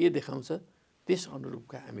समीक्षाले के देखाउँछ त्यस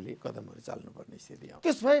अनुरूपका हामीले कदमहरू चाल्नुपर्ने स्थिति आउँछ।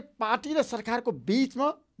 त्यस भए पार्टी र सरकारको बीचमा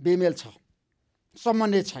बेमेल छ,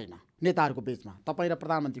 समन्वय छैन नेताहरूको बीचमा, तपाईँ र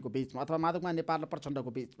प्रधानमन्त्रीको बीचमा अथवा माधवकुमार नेपाल र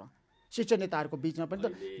प्रचण्डको बीचमा, शीर्ष नेताहरूको बीचमा पनि त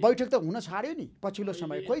बैठक त हुन छाड्यो नि पछिल्लो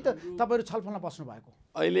समय। खोइ त तपाईँहरू छलफलमा बस्नु भएको?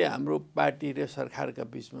 अहिले हाम्रो पार्टी र सरकारका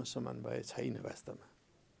बीचमा समन्वय छैन वास्तवमा।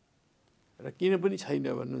 र किन पनि छैन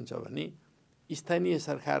भन्नुहुन्छ भने स्थानीय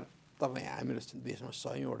सरकार तपाईँ हाम्रो देशमा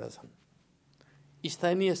 100वटा छन्।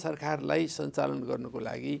 स्थानीय सरकारलाई सञ्चालन गर्नुको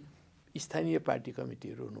लागि स्थानीय पार्टी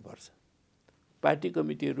कमिटीहरू हुनुपर्छ। पार्टी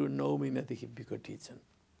कमिटीहरू 9 महिनादेखि विघटित छन्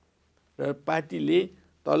र पार्टीले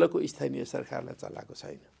तलको स्थानीय सरकारलाई चलाएको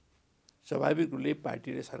छैन। स्वाभाविक रूपले पार्टी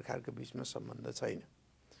र सरकारको बीचमा सम्बन्ध छैन।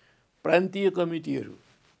 प्रान्तीय कमिटीहरू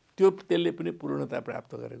त्यसले पनि पूर्णता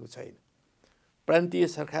प्राप्त गरेको छैन। प्रान्तीय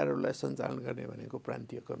सरकारहरूलाई सञ्चालन गर्ने भनेको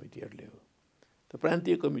प्रान्तीय कमिटीहरूले हो। त्यो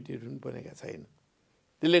प्रान्तीय कमिटीहरू पनि बनेका छैन।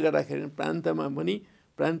 त्यसले गर्दाखेरि प्रान्तमा पनि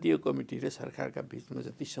प्रान्तीय कमिटी र सरकारका बीचमा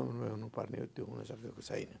जति समन्वय हुनुपर्ने हो त्यो हुन सकेको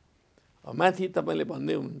छैन। माथि तपाईँले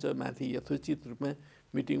भन्दै हुनुहुन्छ माथि यथोचित रूपमा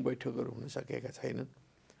मिटिङ बैठकहरू हुन सकेका छैनन्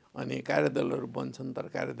अनि कार्यदलहरू बन्छन् तर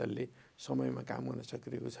कार्यदलले समयमा काम गर्न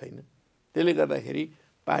सकिरहेको छैन। त्यसले गर्दाखेरि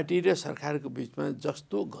पार्टी र सरकारको बीचमा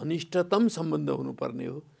जस्तो घनिष्ठतम सम्बन्ध हुनुपर्ने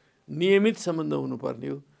हो, नियमित सम्बन्ध हुनुपर्ने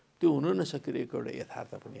हो, त्यो हुन नसकिरहेको एउटा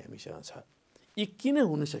यथार्थ पनि हामीसँग छ। यी किन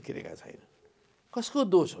हुन सकिरहेका छैन? कसको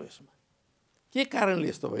दोष हो यसमा? के कारणले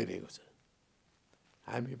यस्तो भइरहेको छ?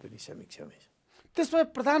 हामी पनि समीक्षामै छौँ। त्यसमा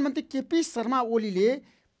प्रधानमन्त्री केपी शर्मा ओलीले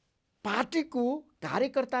पार्टीको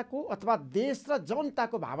कार्यकर्ताको अथवा देश र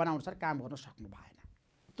जनताको भावना अनुसार काम गर्न सक्नु भएन,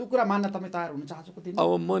 त्यो कुरा मान्न तपाईँ तयार हुनुहुन्छ आजको दिन?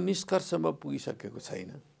 अब म निष्कर्षमा पुगिसकेको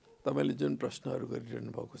छैन। तपाईँले जुन प्रश्नहरू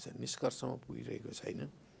गरिरहनु भएको छ निष्कर्षमा पुगिरहेको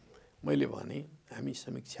छैन। मैले भने हामी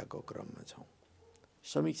समीक्षाको क्रममा छौँ,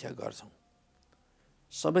 समीक्षा गर्छौँ।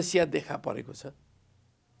 समस्या देखा परेको छ।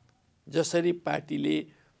 जसरी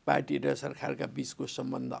पार्टी र सरकारका बीचको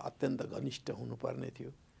सम्बन्ध अत्यन्त घनिष्ठ हुनुपर्ने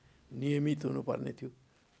थियो, नियमित हुनुपर्ने थियो,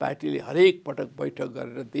 पार्टीले हरेक पटक बैठक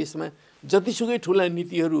गरेर देशमा जतिसुकै ठुला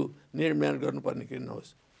नीतिहरू निर्माण गर्नुपर्ने किन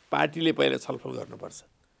नहोस् पार्टीले पहिला छलफल गर्नुपर्छ।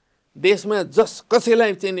 देशमा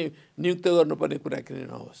कसैलाई चाहिँ नियुक्त गर्नुपर्ने कुरा किन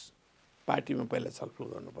नहोस् पार्टीमा पहिला छलफल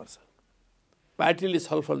गर्नुपर्छ। पार्टीले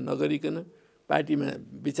छलफल नगरिकन, पार्टीमा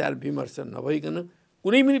विचार विमर्श नभइकन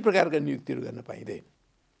कुनै पनि प्रकारका नियुक्तिहरू गर्न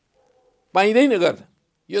पाइँदैन गर्न।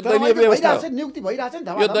 यो दलीय व्यवस्था हो।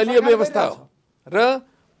 यो दलीय व्यवस्था हो र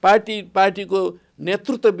पार्टीको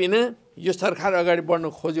नेतृत्व बिना यो सरकार अगाडि बढ्न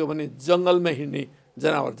खोज्यो भने जङ्गलमा हिँड्ने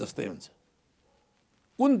जनावर जस्तै हुन्छ।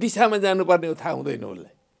 कुन दिशामा जानुपर्ने हो थाहा हुँदैन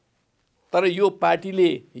उसलाई। तर यो पार्टीले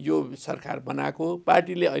यो सरकार बनाएको,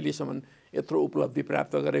 पार्टीले अहिलेसम्म यत्रो उपलब्धि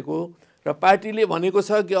प्राप्त गरेको र पार्टीले भनेको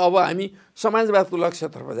छ कि अब हामी समाजवादको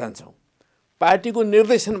लक्ष्यतर्फ जान्छौँ। पार्टीको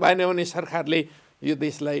निर्देशन भएन भने सरकारले यो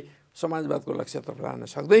देशलाई समाजवादको लक्ष्यतर्फ लान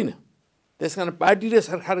सक्दैन। त्यसकारण पार्टी र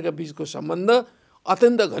सरकारका बीचको सम्बन्ध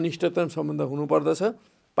अत्यन्त घनिष्ठतम सम्बन्ध हुनुपर्दछ।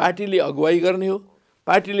 पार्टीले अगुवाई गर्ने हो,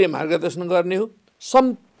 पार्टीले मार्गदर्शन गर्ने हो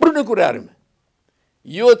सम्पूर्ण कुराहरूमा।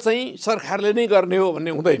 यो चाहिँ सरकारले नै गर्ने हो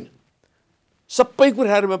भन्ने हुँदैन। सबै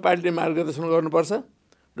कुराहरूमा पार्टीले मार्गदर्शन गर्नुपर्छ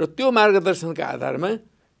र त्यो मार्गदर्शनका आधारमा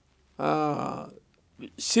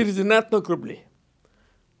सृजनात्मक रूपले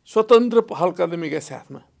स्वतन्त्र पहल कदमीका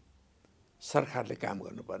साथमा सरकारले काम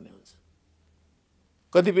गर्नुपर्ने हुन्छ।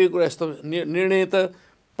 कतिपय कुरा यस्तो निर्णय त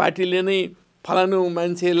पार्टीले नै फलानु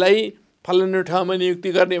मान्छेलाई फलानु ठाउँमा नियुक्ति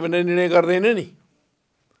गर्ने भनेर निर्णय गर्दैन नि,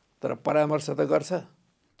 तर परामर्श त गर्छ।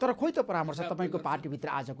 तर खोइ त परामर्श तपाईँको पार्टीभित्र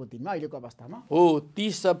आजको दिनमा अहिलेको अवस्थामा हो। ती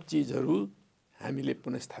सब चिजहरू हामीले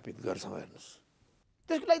पुनस्थापित गर्छौँ। हेर्नुहोस्,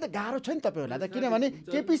 त्यसको लागि त गाह्रो छ नि तपाईँहरूलाई त, किनभने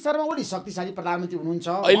केपी शर्मा ओली शक्तिशाली प्रधानमन्त्री हुनुहुन्छ।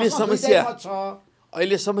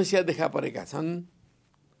 अहिले समस्या देखा परेका छन्,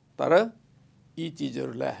 तर यी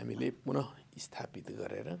चिजहरूलाई हामीले पुनः स्थापित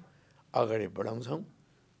गरेर अगाडि बढाउँछौँ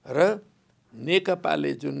र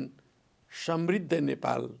नेकपाले जुन समृद्ध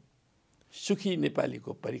नेपाल सुखी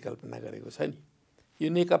नेपालीको परिकल्पना गरेको छ नि, यो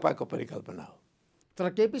नेकपाको परिकल्पना हो। तर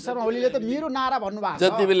केपी शर्मा ओलीले त मेरो नारा भन्नुभएको छ।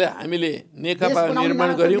 जति बेला हामीले नेकपा देश बनाउने निर्माण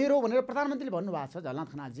नारा त गर्यौँ, मेरो भनेर प्रधानमन्त्रीले भन्नुभएको छ झलनाथ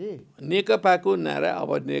खनालजी। नेकपाको नारा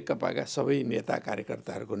अब नेकपाका सबै नेता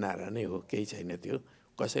कार्यकर्ताहरूको नारा नै हो, केही छैन त्यो।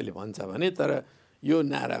 कसैले भन्छ भने, तर यो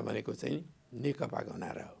नारा भनेको चाहिँ नेकपाको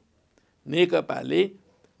नारा हो। नेकपाले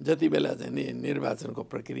जति बेला चाहिँ निर्वाचनको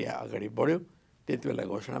प्रक्रिया अगाडि बढ्यो त्यति बेला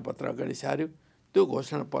घोषणापत्र अगाडि सार्यो। त्यो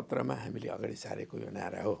घोषणापत्रमा हामीले अगाडि सारेको यो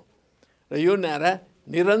नारा हो र यो नारा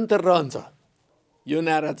निरन्तर रहन्छ। यो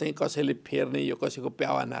नारा चाहिँ कसैले फेर्ने यो कसैको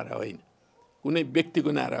प्यावा नारा होइन, कुनै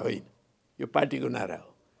व्यक्तिको नारा होइन, यो पार्टीको नारा हो,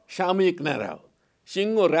 सामूहिक नारा हो,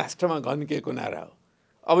 सिङ्गो राष्ट्रमा घन्किएको नारा हो।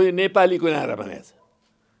 अब यो नेपालीको नारा भनेको छ,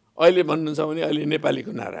 अहिले भन्नुहुन्छ भने अहिले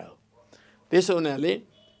नेपालीको नारा हो। त्यसो हुनाले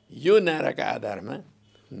यो नाराका आधारमा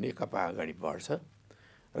नेकपा अगाडि बढ्छ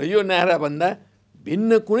र यो नाराभन्दा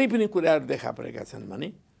भिन्न कुनै पनि कुराहरू देखा परेका छन् भने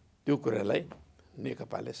त्यो कुरालाई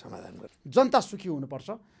नेकपाले समाधान गर्छ। जनता सुखी हुनुपर्छ,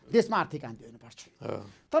 देशमा आर्थिक शान्ति हुनुपर्छ।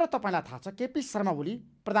 तर तपाईँलाई थाहा छ केपी शर्मा ओली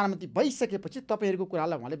प्रधानमन्त्री भइसकेपछि तपाईँहरूको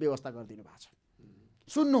कुरालाई उहाँले व्यवस्था गरिदिनु भएको छ।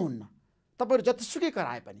 सुन्नुहुन्न, तपाईँहरू जतिसुकै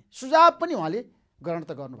कराए पनि सुझाव पनि उहाँले ग्रहण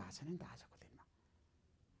त गर्नुभएको छैन नि त आजको दिनमा।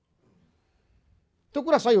 त्यो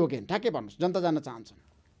कुरा सही हो कि ठ्याक्कै भन्नुहोस्, जनता जान्न चाहन्छन्।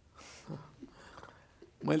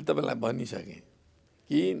 मैले तपाईँलाई भनिसकेँ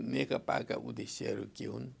कि नेकपाका उद्देश्यहरू के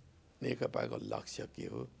हुन्, नेकपाको लक्ष्य के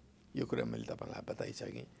हो, यो कुरा मैले तपाईँलाई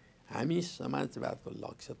बताइसकेँ। हामी समाजवादको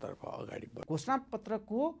लक्ष्यतर्फ अगाडि बढ्छौँ।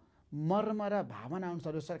 घोषणापत्रको मर्म र भावना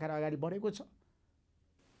अनुसार यो सरकार अगाडि बढेको छ,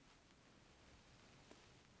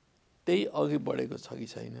 त्यही अघि बढेको छ कि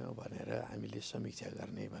छैन भनेर हामीले समीक्षा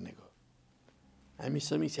गर्ने भनेको। हामी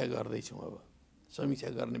समीक्षा गर्दैछौँ। अब समीक्षा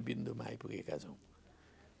गर्ने बिन्दुमा आइपुगेका छौँ।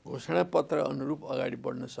 घोषणापत्र अनुरूप अगाडि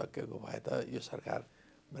बढ्न सकेको भए त यो सरकार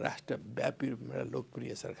राष्ट्रव्यापी रूपमा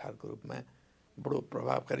लोकप्रिय सरकारको रूपमा, बडो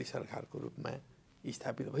प्रभावकारी सरकारको रूपमा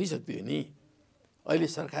स्थापित भइसक्थ्यो नि। अहिले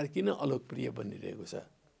सरकार किन अलोकप्रिय बनिरहेको छ?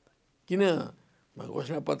 किन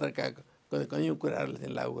घोषणापत्रका कयौँ कुराहरूलाई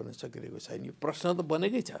चाहिँ लागू गर्न सकिरहेको छैन? यो प्रश्न त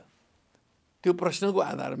बनेकै छ। त्यो प्रश्नको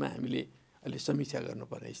आधारमा हामीले अहिले समीक्षा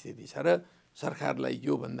गर्नुपर्ने स्थिति छ र सरकारलाई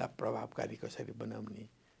योभन्दा प्रभावकारी कसरी बनाउने,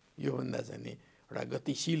 योभन्दा चाहिँ एउटा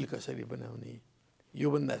गतिशील कसरी बनाउने,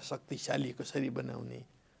 योभन्दा शक्तिशाली कसरी बनाउने,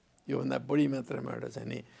 योभन्दा बढी मात्रामा एउटा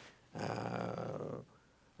चाहिँ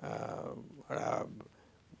एउटा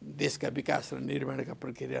देशका विकास र निर्माणका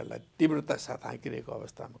प्रक्रियालाई तीव्रता साथ आँकिरहेको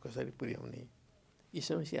अवस्थामा कसरी पुर्याउने, यी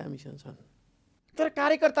समस्या हामीसँग छन्। तर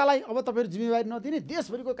कार्यकर्तालाई अब तपाईँहरू जिम्मेवारी नदिने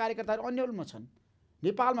देशभरिको कार्यकर्ताहरू अन्यलमा छन्।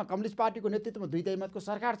 नेपालमा कम्युनिस्ट पार्टीको नेतृत्वमा 2 बहुमतको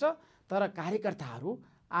सरकार छ, तर कार्यकर्ताहरू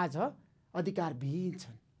आज अधिकारविहीन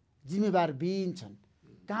छन्, जिम्मेवारविहीन छन्,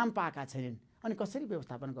 काम पाएका छैनन्। अनि कसरी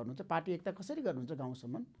व्यवस्थापन गर्नुहुन्छ? पार्टी एकता कसरी गर्नुहुन्छ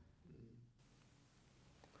गाउँसम्म?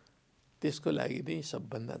 त्यसको लागि नै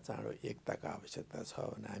सबभन्दा चाँडो एकताको आवश्यकता छ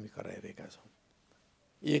भने हामी कराइरहेका छौँ।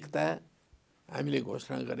 एकता हामीले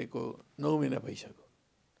घोषणा गरेको 9 महिना भइसक्यो।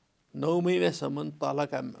 9 महिनासम्म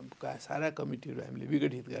तलका सारा कमिटीहरू हामीले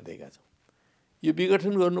विघटित गरिदिएका छौँ। यो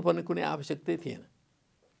विघटन गर्नुपर्ने कुनै आवश्यकतै थिएन।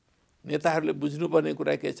 नेताहरूले बुझ्नुपर्ने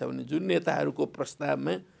कुरा के छ भने जुन नेताहरूको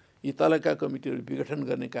प्रस्तावमा यी तलका कमिटीहरू विघटन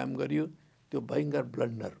गर्ने काम गरियो त्यो भयङ्कर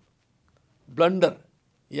ब्लन्डर,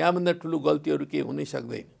 यहाँभन्दा ठुलो गल्तीहरू केही हुनै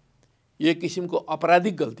सक्दैन। यो एक किसिमको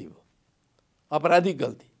अपराधिक गल्ती हो, अपराधिक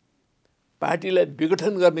गल्ती, पार्टीलाई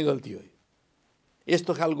विघटन गर्ने गल्ती हो।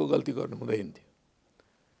 यस्तो खालको गल्ती गर्नु हुँदैन थियो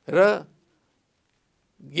र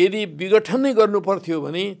यदि विघटन नै गर्नु पर्थ्यो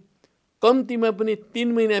भने कम्तीमा पनि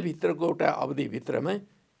 3 महिनाभित्रको एउटा अवधिभित्रमा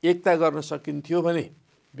एकता गर्न सकिन्थ्यो भने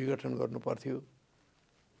विघटन गर्नु पर्थ्यो।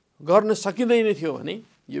 गर्न सकिँदैन थियो भने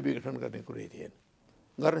यो विघटन गर्ने कुरै थिएन,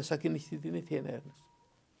 गर्न सकिने स्थिति नै थिएन। हेर्नुहोस्,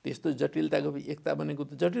 त्यस्तो जटिलताको एकता बनेको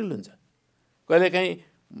त जटिल हुन्छ। कहिलेकाहीँ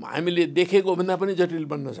हामीले देखेको भन्दा पनि जटिल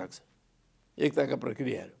बन्न सक्छ एकताका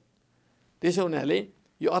प्रक्रियाहरू। त्यसो हुनाले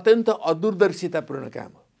यो अत्यन्त अदूरदर्शितापूर्ण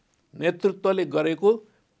काम हो। नेतृत्वले गरेको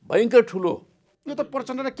भयङ्कर ठुलो, यो त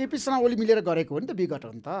प्रचण्ड र केपी शर्मा ओली मिलेर गरेको हो नि त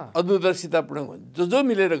विघटन त। अदूरदर्शितापूर्ण हो। जो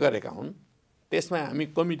मिलेर गरेका हुन् त्यसमा हामी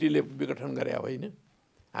कमिटीले विघटन गरे होइन,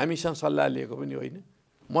 हामीसँग सल्लाह लिएको पनि होइन,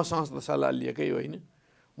 मसँग सल्लाह लिएकै होइन।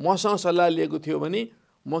 मसँग सल्लाह लिएको थियो भने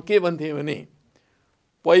म के भन्थेँ भने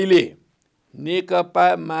पहिले नेकपा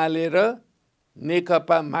माले र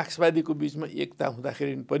नेकपा मार्क्सवादीको बिचमा एकता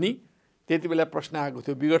हुँदाखेरि पनि त्यति बेला प्रश्न आएको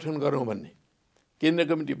थियो विघटन गरौँ भन्ने। केन्द्रीय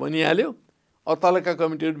कमिटी बनिहाल्यो, अब तलका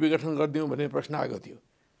कमिटीहरू विघटन गरिदिउँ भन्ने प्रश्न आएको थियो।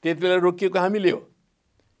 त्यति बेला रोकिएको हामीले हो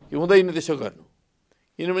कि हुँदैन त्यसो गर्नु,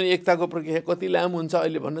 किनभने एकताको प्रक्रिया कति लामो हुन्छ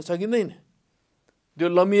अहिले भन्न सकिँदैन। त्यो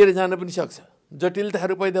लम्बिएर जान पनि सक्छ,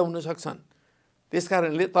 जटिलताहरू पैदा हुन सक्छन्। त्यस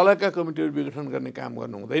कारणले तलका कमिटीहरू विघटन गर्ने काम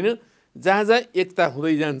गर्नु हुँदैन। जहाँ जहाँ एकता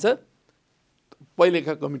हुँदै जान्छ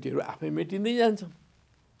पहिलेका कमिटीहरू आफै मेटिँदै जान्छन्।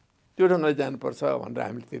 त्यो ढङ्गले जानुपर्छ भनेर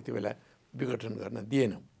हामीले त्यति बेला विघटन गर्न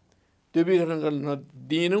दिएनौँ। त्यो विघटन गर्न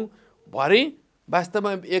नदिएनौँ भरे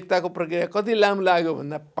वास्तवमा एकताको प्रक्रिया कति लामो लाग्यो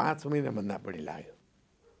भन्दा 5 महिनाभन्दा बढी लाग्यो।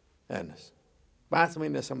 हेर्नुहोस् 5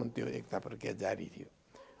 महिनासम्म त्यो एकता प्रक्रिया जारी थियो।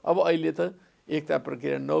 अब अहिले त एकता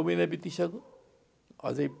प्रक्रिया 9 महिना बितिसक्यो,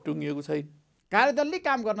 अझै टुङ्गिएको छैन। कार्यदलले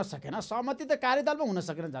काम गर्न सकेन, सहमति त कार्यदलमा हुन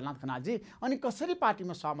सकेन झलनाथ खनालजी, अनि कसरी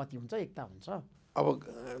पार्टीमा सहमति हुन्छ, एकता हुन्छ? अब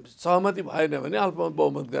सहमति भएन भने अल्प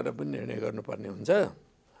बहुमत गरेर पनि निर्णय गर्नुपर्ने हुन्छ।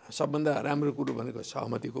 सबभन्दा राम्रो कुरो भनेको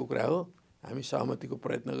सहमतिको कुरा हो। हामी सहमतिको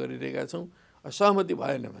प्रयत्न गरिरहेका छौँ। सहमति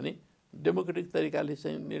भएन भने डेमोक्रेटिक तरिकाले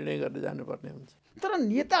चाहिँ निर्णय गरेर जानुपर्ने हुन्छ। तर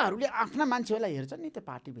नेताहरूले आफ्ना मान्छेहरूलाई हेर्छन् नि, त्यो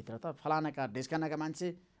पार्टीभित्र त फलानाका ढेस्कानाका मान्छे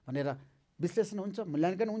भनेर विश्लेषण हुन्छ,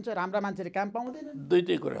 मूल्याङ्कन हुन्छ, राम्रा मान्छेले काम पाउँदैन।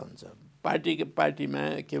 दुईटै कुरा हुन्छ। पार्टीमा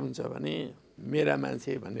के हुन्छ भने मेरा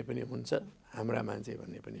मान्छे भन्ने पनि हुन्छ, हाम्रा मान्छे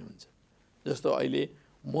भन्ने पनि हुन्छ। जस्तो अहिले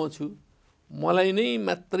म छु, मलाई नै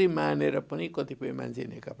मात्रै मानेर पनि कतिपय मान्छे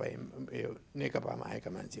नेकपामा आएका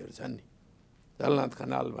मान्छेहरू छन् नि, झलनाथ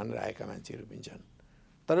खनाल भनेर आएका मान्छेहरू पनि छन्।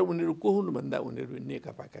 तर उनीहरू को हुन् भन्दा उनीहरू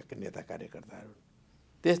नेकपाका नेता कार्यकर्ताहरू।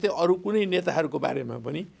 त्यस्तै अरू कुनै नेताहरूको बारेमा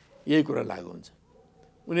पनि यही कुरा लागु हुन्छ।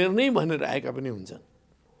 उनीहरू नै भनेर आएका पनि हुन्छन्,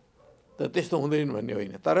 त त्यस्तो हुँदैन भन्ने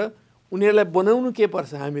होइन। तर उनीहरूलाई बनाउनु के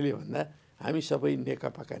पर्छ हामीले भन्दा हामी सबै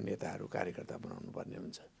नेकपाका नेताहरू कार्यकर्ता बनाउनु पर्ने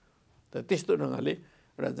हुन्छ। त त्यस्तो ढङ्गले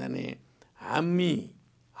र जाने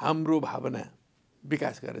हाम्रो भावना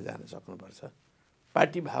विकास गरेर जान सक्नुपर्छ।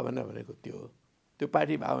 पार्टी भावना भनेको त्यो हो। त्यो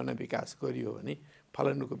पार्टी भावना विकास गरियो भने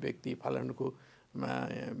फलानुको व्यक्ति फलानुको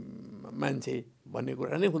मान्छे भन्ने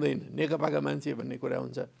कुरा नै हुँदैन, नेकपाका मान्छे भन्ने कुरा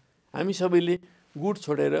हुन्छ। हामी सबैले गुट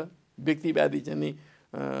छोडेर व्यक्तिवादी चाहिँ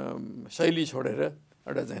शैली छोडेर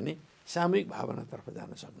एउटा चाहिँ सामूहिक भावनातर्फ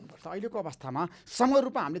जान सक्नुपर्छ। अहिलेको अवस्थामा समग्र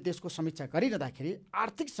रूपमा हामीले देशको समीक्षा गरिरहँदाखेरि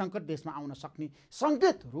आर्थिक सङ्कट देशमा आउन सक्ने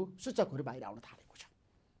सङ्केतहरू सूचकहरू बाहिर आउन थालेको छ।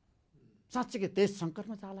 साँच्चै देश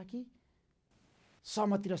सङ्कटमा जाला कि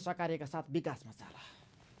सहमति र सहकार्यका साथ विकासमा जाला?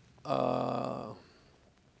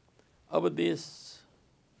 अब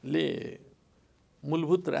देशले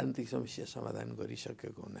मूलभूत राजनीतिक समस्या समाधान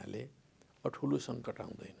गरिसकेको हुनाले ठुलो सङ्कट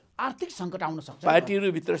आउँदैन। आर्थिक सङ्कट आउन सक्छ,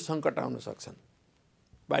 पार्टीहरूभित्र सङ्कट आउन सक्छन्।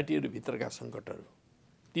 पार्टीहरूभित्रका सङ्कटहरू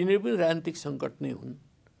तिनीहरू पनि राजनीतिक सङ्कट नै हुन्,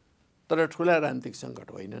 तर ठुला राजनीतिक सङ्कट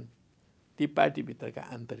होइनन्। ती पार्टीभित्रका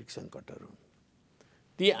आन्तरिक सङ्कटहरू हुन्।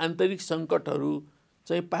 ती आन्तरिक सङ्कटहरू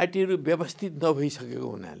चाहिँ पार्टीहरू व्यवस्थित नभइसकेको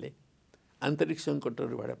हुनाले आन्तरिक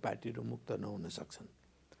सङ्कटहरूबाट पार्टीहरू मुक्त नहुन सक्छन्।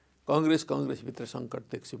 कङ्ग्रेसभित्र सङ्कट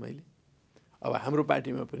देख्छु मैले। अब हाम्रो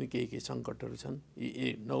पार्टीमा पनि केही सङ्कटहरू छन्।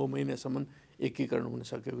 यी 9 महिनासम्म एकीकरण हुन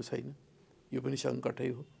सकेको छैन, यो पनि सङ्कटै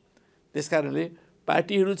हो। त्यसकारणले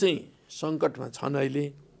पार्टीहरू चाहिँ सङ्कटमा छन् अहिले।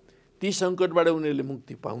 ती सङ्कटबाट उनीहरूले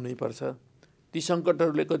मुक्ति पाउनै पर्छ। ती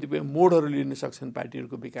सङ्कटहरूले कतिपय मोडहरू लिन सक्छन्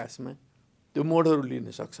पार्टीहरूको विकासमा, त्यो मोडहरू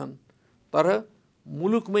लिन सक्छन्। तर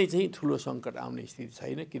मुलुकमै चाहिँ ठुलो सङ्कट आउने स्थिति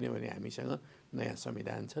छैन, किनभने हामीसँग नयाँ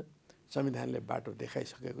संविधान छ। संविधानले बाटो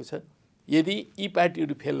देखाइसकेको छ। यदि यी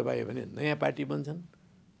पार्टीहरू फेल भयो भने नयाँ पार्टी बन्छन्,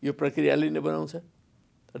 यो प्रक्रियाले नै बनाउँछ।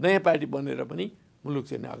 नयाँ पार्टी बनेर पनि मुलुक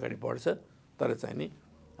चाहिँ अगाडि बढ्छ, तर चाहिँ नि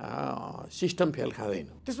सिस्टम फेल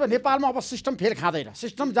खाँदैन। त्यसमा नेपालमा अब सिस्टम फेल खाँदैन,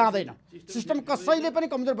 सिस्टम जाँदैन, सिस्टम कसैले पनि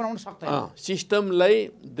कमजोर बनाउन सक्दैन। सिस्टमलाई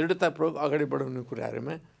दृढतापूर्वक अगाडि बढाउने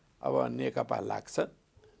कुराहरूमा अब नेकपा लाग्छ।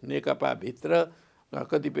 नेकपाभित्र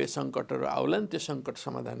कतिपय सङ्कटहरू आउलान्, त्यो सङ्कट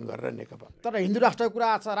समाधान गरेर नेकपा। तर हिन्दू राष्ट्रको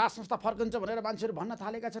कुरा छ, राज संस्था फर्कन्छ भनेर मान्छेहरू भन्न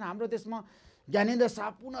थालेका छन्। हाम्रो देशमा ज्ञानेन्द्र शाह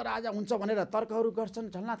पुनः राजा हुन्छ भनेर तर्कहरू गर्छन्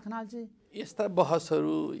झलनाथ खनालजी। यस्ता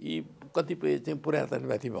बहसहरू यी कतिपय चाहिँ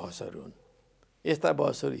पुरातनवादी बहसहरू हुन्। यस्ता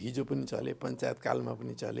बहसहरू हिजो पनि चले, पञ्चायत कालमा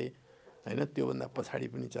पनि चले होइन, त्योभन्दा पछाडि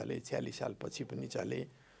पनि चले, 46 साल पछि पनि चले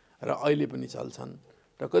र अहिले पनि चल्छन्।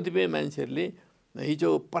 र कतिपय मान्छेहरूले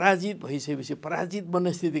हिजो पराजित भइसकेपछि पराजित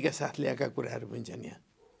मनस्थितिका साथ ल्याएका कुराहरू पनि छन् यहाँ।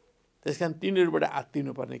 त्यस कारण तिनीहरूबाट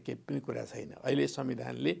आत्तिनुपर्ने केही पनि कुरा छैन। अहिले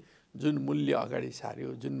संविधानले जुन मूल्य अगाडि सार्यो,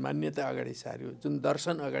 जुन मान्यता अगाडि सार्यो, जुन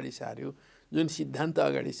दर्शन अगाडि सार्यो, जुन सिद्धान्त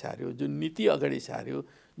अगाडि सार्यो, जुन नीति अगाडि सार्यो,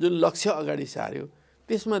 जुन लक्ष्य अगाडि सार्यो,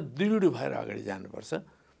 त्यसमा दृढ भएर अगाडि जानुपर्छ।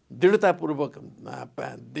 दृढतापूर्वक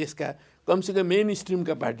देशका कमसेकम मेन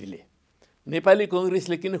स्ट्रिमका पार्टीले, नेपाली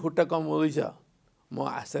कङ्ग्रेसले किन खुट्टा कमाउँदैछ म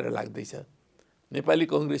आश्चर्य लाग्दैछ। नेपाली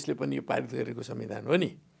कङ्ग्रेसले पनि यो पारित गरेको संविधान हो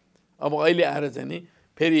नि। अब अहिले आएर चाहिँ नि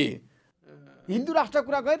फेरि हिन्दू राष्ट्रको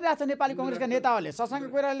कुरा गरिरहेछ नेपाली कङ्ग्रेसका नेताहरूले,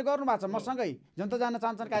 शशाङ्क कोइरालाले गर्नुभएको छ मसँगै जनता जान्न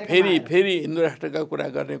चाहन्छन् कार्यक्रम। फेरि हिन्दू राष्ट्रका कुरा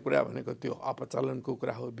गर्ने कुरा भनेको त्यो अपचलनको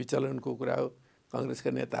कुरा हो, विचलनको कुरा हो। कङ्ग्रेसका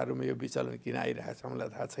नेताहरूमा यो विचलन किन आइरहेको छ मलाई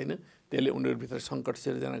थाहा छैन। त्यसले उनीहरूभित्र सङ्कट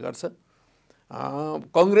सिर्जना गर्छ।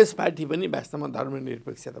 कङ्ग्रेस पार्टी पनि वास्तवमा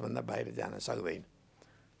धर्मनिरपेक्षताभन्दा बाहिर जान सक्दैन,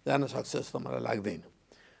 जान सक्छ जस्तो मलाई लाग्दैन।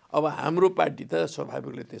 अब हाम्रो पार्टी त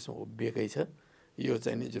स्वाभाविकले त्यसमा उभिएकै छ। यो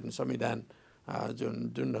चाहिँ नि जुन संविधान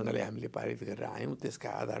जुन ढङ्गले हामीले पारित गरेर आयौँ त्यसका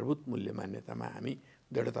आधारभूत मूल्य मान्यतामा हामी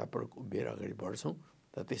दृढतापूर्वक उभिएर अगाडि बढ्छौँ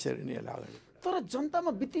र त्यसरी नै यसलाई अगाडि। तर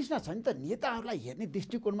जनतामा वितृष्णा छ नि त, नेताहरूलाई हेर्ने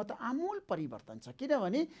दृष्टिकोणमा त आमूल परिवर्तन छ।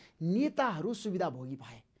 किनभने नेताहरू सुविधाभोगी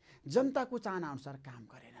भए, जनताको चाहना अनुसार काम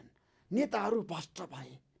गरेनन्, नेताहरू भ्रष्ट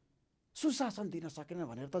भए, सुशासन दिन सकेन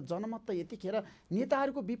भनेर त जनमत त यतिखेर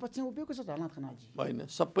नेताहरूको विपक्षमा उभिएको छ झलनाथ खनालजी। होइन,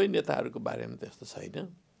 सबै नेताहरूको बारेमा त्यस्तो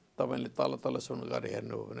छैन। तपाईँले तलसम्म गएर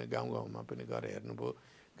हेर्नुभयो भने, गाउँमा पनि गएर हेर्नुभयो,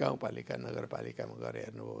 गाउँपालिका नगरपालिकामा गएर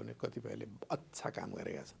हेर्नुभयो भने कतिपयले अच्छा काम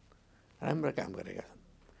गरेका छन्, राम्रा काम गरेका छन्।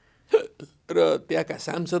 र त्यहाँका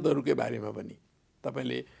सांसदहरूकै बारेमा पनि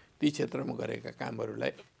तपाईँले ती क्षेत्रमा गरेका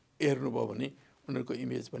कामहरूलाई हेर्नुभयो भने उनीहरूको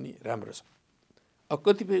इमेज पनि राम्रो छ। अब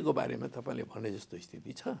कतिपयको बारेमा तपाईँले भने जस्तो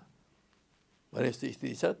स्थिति छ,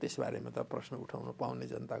 त्यसबारेमा त प्रश्न उठाउन पाउने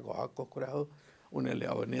जनताको हकको कुरा हो। उनीहरूले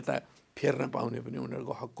अब नेता फेर्न पाउने पनि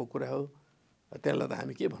उनीहरूको हकको कुरा हो। त्यसलाई त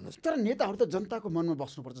हामी के भन्न सक्छौँ? तर नेताहरू त जनताको मनमा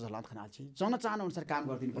बस्नुपर्छ झलनाथ खनालजी, जनचाहना अनुसार काम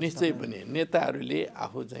गरिदिनु। निश्चय पनि नेताहरूले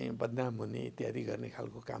आफू चाहिँ बदनाम हुने इत्यादि गर्ने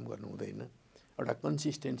खालको काम गर्नु हुँदैन। एउटा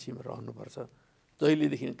कन्सिस्टेन्सीमा रहनुपर्छ।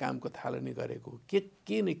 जहिलेदेखि कामको थालनी गरेको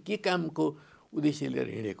के कामको उद्देश्य लिएर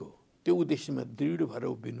हिँडेको, त्यो उद्देश्यमा दृढ भएर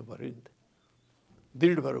उभिनु पऱ्यो नि त।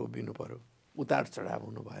 दृढ भएर उभिनु पऱ्यो, उतार चढाव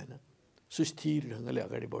हुनु भएन, सुस्थिर ढङ्गले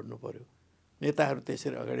अगाडि बढ्नु पऱ्यो। नेताहरू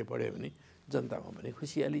त्यसरी अगाडि बढ्यो भने जनतामा पनि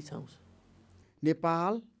खुसियाली छाउँछ।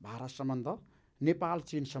 नेपाल भारत सम्बन्ध, नेपाल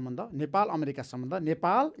चीन सम्बन्ध, नेपाल अमेरिका सम्बन्ध,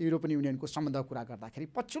 नेपाल युरोपियन युनियनको सम्बन्धको कुरा गर्दाखेरि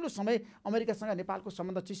पछिल्लो समय अमेरिकासँग नेपालको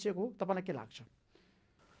सम्बन्ध चिसिएको हो, तपाईँलाई के लाग्छ?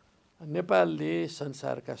 नेपालले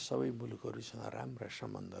संसारका सबै मुलुकहरूसँग राम्रा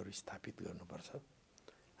सम्बन्धहरू स्थापित गर्नुपर्छ।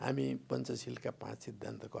 हामी पञ्चशीलका 5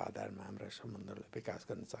 सिद्धान्तको आधारमा हाम्रा सम्बन्धहरूलाई विकास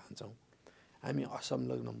गर्न चाहन्छौँ। हामी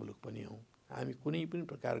असंलग्न मुलुक पनि हौँ। हामी कुनै पनि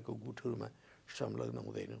प्रकारको गुटहरूमा संलग्न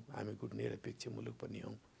हुँदैनौँ। हामी गुटनिरपेक्ष मुलुक पनि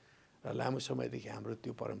हौँ र लामो समयदेखि हाम्रो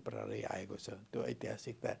त्यो परम्परा रहिआएको छ, त्यो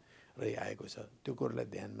ऐतिहासिकता रहिआएको छ। त्यो कुरोलाई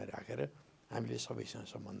ध्यानमा राखेर हामीले सबैसँग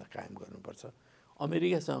सम्बन्ध कायम गर्नुपर्छ।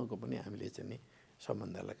 अमेरिकासँगको पनि हामीले चाहिँ नि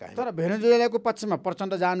सम्बन्धलाई कायम। तर भेनेजुएलाको पक्षमा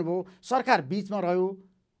प्रचण्ड जानुभयो, सरकार बिचमा रह्यो,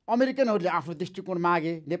 अमेरिकनहरूले आफ्नो दृष्टिकोण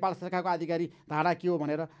मागे, नेपाल सरकारको अधिकारी धारा के हो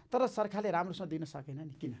भनेर, तर सरकारले राम्रोसँग दिन सकेन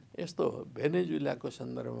नि। किन यस्तो हो? भेनेजुएलाको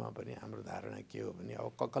सन्दर्भमा पनि हाम्रो धारणा के हो भने,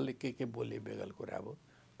 अब कसले के बोले बेगल कुरा हो।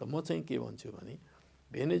 त म चाहिँ के भन्छु भने,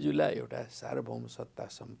 भेनेजुएला एउटा सार्वभौम सत्ता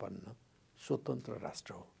सम्पन्न स्वतन्त्र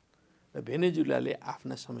राष्ट्र हो र भेनेजुएलाले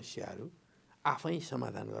आफ्ना समस्याहरू आफै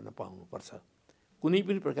समाधान गर्न पाउनुपर्छ। कुनै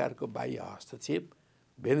पनि प्रकारको बाह्य हस्तक्षेप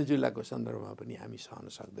भेनेजुएलाको सन्दर्भमा पनि हामी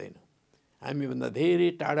सहन सक्दैनौँ। हामीभन्दा धेरै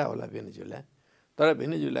टाढा होला भेनेजुएला, तर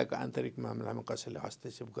भेनेजुएलाको आन्तरिक मामलामा कसैले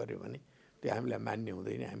हस्तक्षेप गर्यो भने त्यो हामीलाई मान्य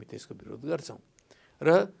हुँदैन, हामी त्यसको विरोध गर्छौँ। र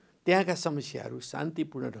त्यहाँका समस्याहरू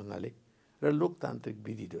शान्तिपूर्ण ढङ्गले र लोकतान्त्रिक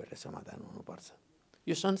विधिद्वारा समाधान हुनुपर्छ।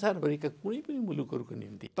 यो संसारभरिका कुनै पनि मुलुकहरूको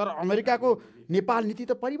निम्ति। तर अमेरिकाको नेपाल नीति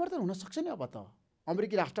त परिवर्तन हुन सक्छ नि। अब त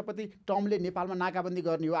अमेरिकी राष्ट्रपति ट्रम्पले नेपालमा नाकाबन्दी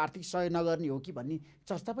गर्ने हो, आर्थिक सहयोग नगर्ने हो कि भन्ने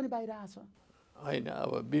चर्चा पनि बाहिर आछ। होइन,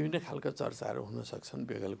 अब विभिन्न खालका चर्चाहरू हुन सक्छन्,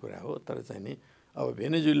 बेगल कुरा हो। तर चाहिँ नि अब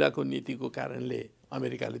भेनेजुएलाको नीतिको कारणले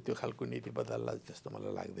अमेरिकाले त्यो खालको नीति बदल्ला जस्तो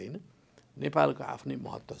मलाई लाग्दैन। नेपालको आफ्नै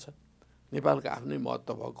महत्त्व छ। नेपालको आफ्नै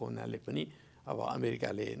महत्त्व भएको हुनाले पनि अब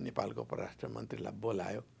अमेरिकाले नेपालको परराष्ट्र मन्त्रीलाई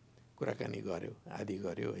बोलायो, कुराकानी गर्यो, आदि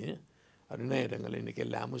गर्यो होइन। अरू नयाँ ढङ्गले निकै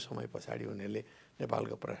लामो समय पछाडि उनीहरूले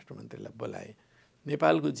नेपालको परराष्ट्र मन्त्रीलाई बोलाए।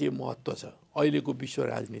 नेपालको जे महत्त्व छ अहिलेको विश्व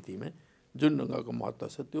राजनीतिमा, जुन ढङ्गको महत्त्व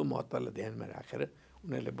छ त्यो महत्त्वलाई ध्यानमा राखेर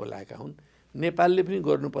उनीहरूले बोलाएका हुन्। नेपालले पनि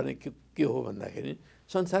गर्नुपर्ने के हो भन्दाखेरि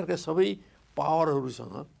संसारका सबै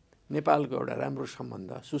पावरहरूसँग नेपालको एउटा राम्रो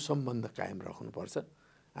सम्बन्ध, सुसम्बन्ध कायम राख्नुपर्छ।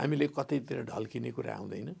 हामीले कतैतिर ढल्किने कुरा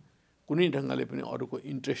आउँदैन, कुनै ढङ्गले पनि अरूको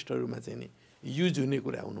इन्ट्रेस्टहरूमा चाहिँ नि युज हुने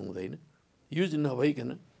कुरा हुनु हुँदैन। युज नभइकन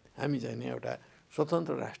हामी चाहिँ नि एउटा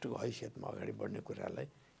स्वतन्त्र राष्ट्रको हैसियतमा अगाडि बढ्ने कुरालाई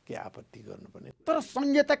के आपत्ति गर्नुपर्ने। तर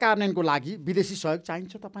संघीयता कार्यान्वयनको लागि विदेशी सहयोग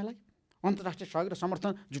चाहिन्छ तपाईँलाई? अन्तर्राष्ट्रिय सहयोग र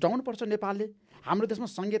समर्थन जुटाउनुपर्छ नेपालले। हाम्रो देशमा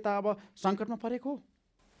संघीयता अब सङ्कटमा परेको हो।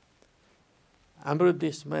 हाम्रो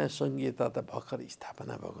देशमा संघीयता त भर्खर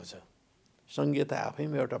स्थापना भएको छ। संघीयता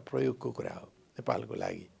आफैमा एउटा प्रयोगको कुरा हो नेपालको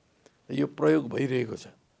लागि। यो प्रयोग भइरहेको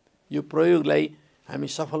छ। यो प्रयोगलाई हामी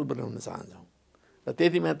सफल बनाउन चाहन्छौँ र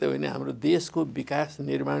त्यति मात्रै होइन, हाम्रो देशको विकास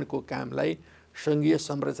निर्माणको कामलाई सङ्घीय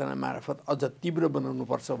संरचना मार्फत अझ तीव्र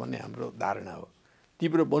बनाउनुपर्छ भन्ने हाम्रो धारणा हो,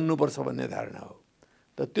 तीव्र बन्नुपर्छ भन्ने धारणा हो।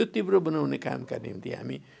 त त्यो तीव्र बनाउने कामका निम्ति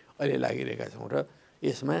हामी अहिले लागिरहेका छौँ र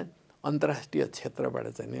यसमा अन्तर्राष्ट्रिय क्षेत्रबाट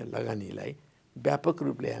चाहिँ लगानीलाई व्यापक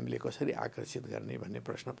रूपले हामीले कसरी आकर्षित गर्ने भन्ने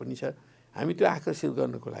प्रश्न पनि छ। हामी त्यो आकर्षित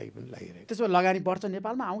गर्नको लागि पनि लागिरहेको। त्यसो भए लगानी बढ्छ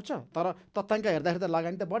नेपालमा आउँछ, तर तथ्याङ्क हेर्दाखेरि त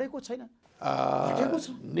लगानी त बढेको छैन।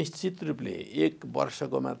 निश्चित रूपले एक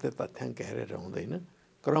वर्षको मात्रै तथ्याङ्क हेरेर हुँदैन।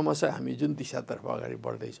 क्रमशः हामी जुन दिशातर्फ अगाडि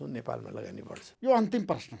बढ्दैछौँ नेपालमा लगानी बढ्छ। यो अन्तिम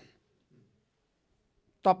प्रश्न,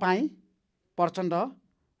 तपाईँ प्रचण्ड,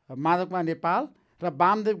 माधवकुमार नेपाल र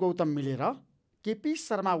वामदेव गौतम मिलेर केपी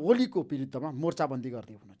शर्मा ओलीको विरुद्धमा मोर्चाबन्दी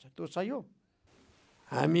गर्दै हुनुहुन्छ, त्यो सही हो?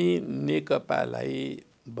 हामी नेकपालाई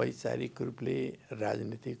वैचारिक रूपले,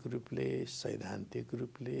 राजनीतिक रूपले, सैद्धान्तिक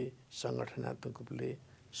रूपले, सङ्गठनात्मक रूपले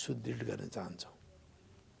सुदृढ गर्न चाहन्छौँ।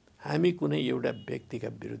 हामी कुनै एउटा व्यक्तिका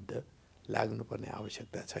विरुद्ध लाग्नुपर्ने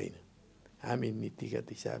आवश्यकता छैन। हामी नीतिगत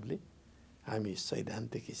हिसाबले, हामी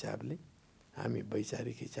सैद्धान्तिक हिसाबले, हामी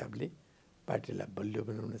वैचारिक हिसाबले पार्टीलाई बलियो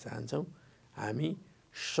बनाउन चाहन्छौँ। हामी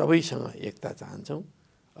सबैसँग एकता चाहन्छौँ।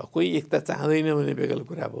 कोही एकता चाहँदैन भने बेग्ला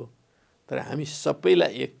कुरा भयो, तर हामी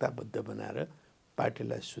सबैलाई एकताबद्ध बनाएर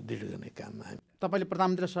पार्टीलाई सुदृढ गर्ने काममा हामी। तपाईँले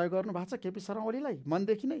प्रधानमन्त्रीले सहयोग गर्नु भएको छ केपी शर्मा ओलीलाई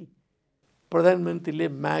मनदेखि नै? प्रधानमन्त्रीले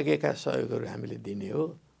मागेका सहयोगहरू हामीले दिने हो,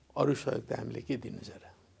 अरू सहयोग त हामीले के दिनु छ र?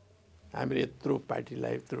 हामीले यत्रो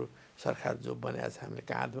पार्टीलाई, यत्रो सरकार जो बनाएको छ हामीले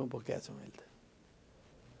कहाँ हातमा बोकेका छौँ अहिले त।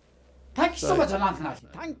 Thank you so much Jhalanath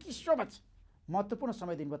खनालजी, thank you so much. महत्त्वपूर्ण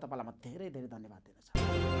समय दिनुभयो, तपाईँलाई म धेरै धेरै धन्यवाद दिन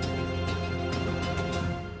चाहन्छु।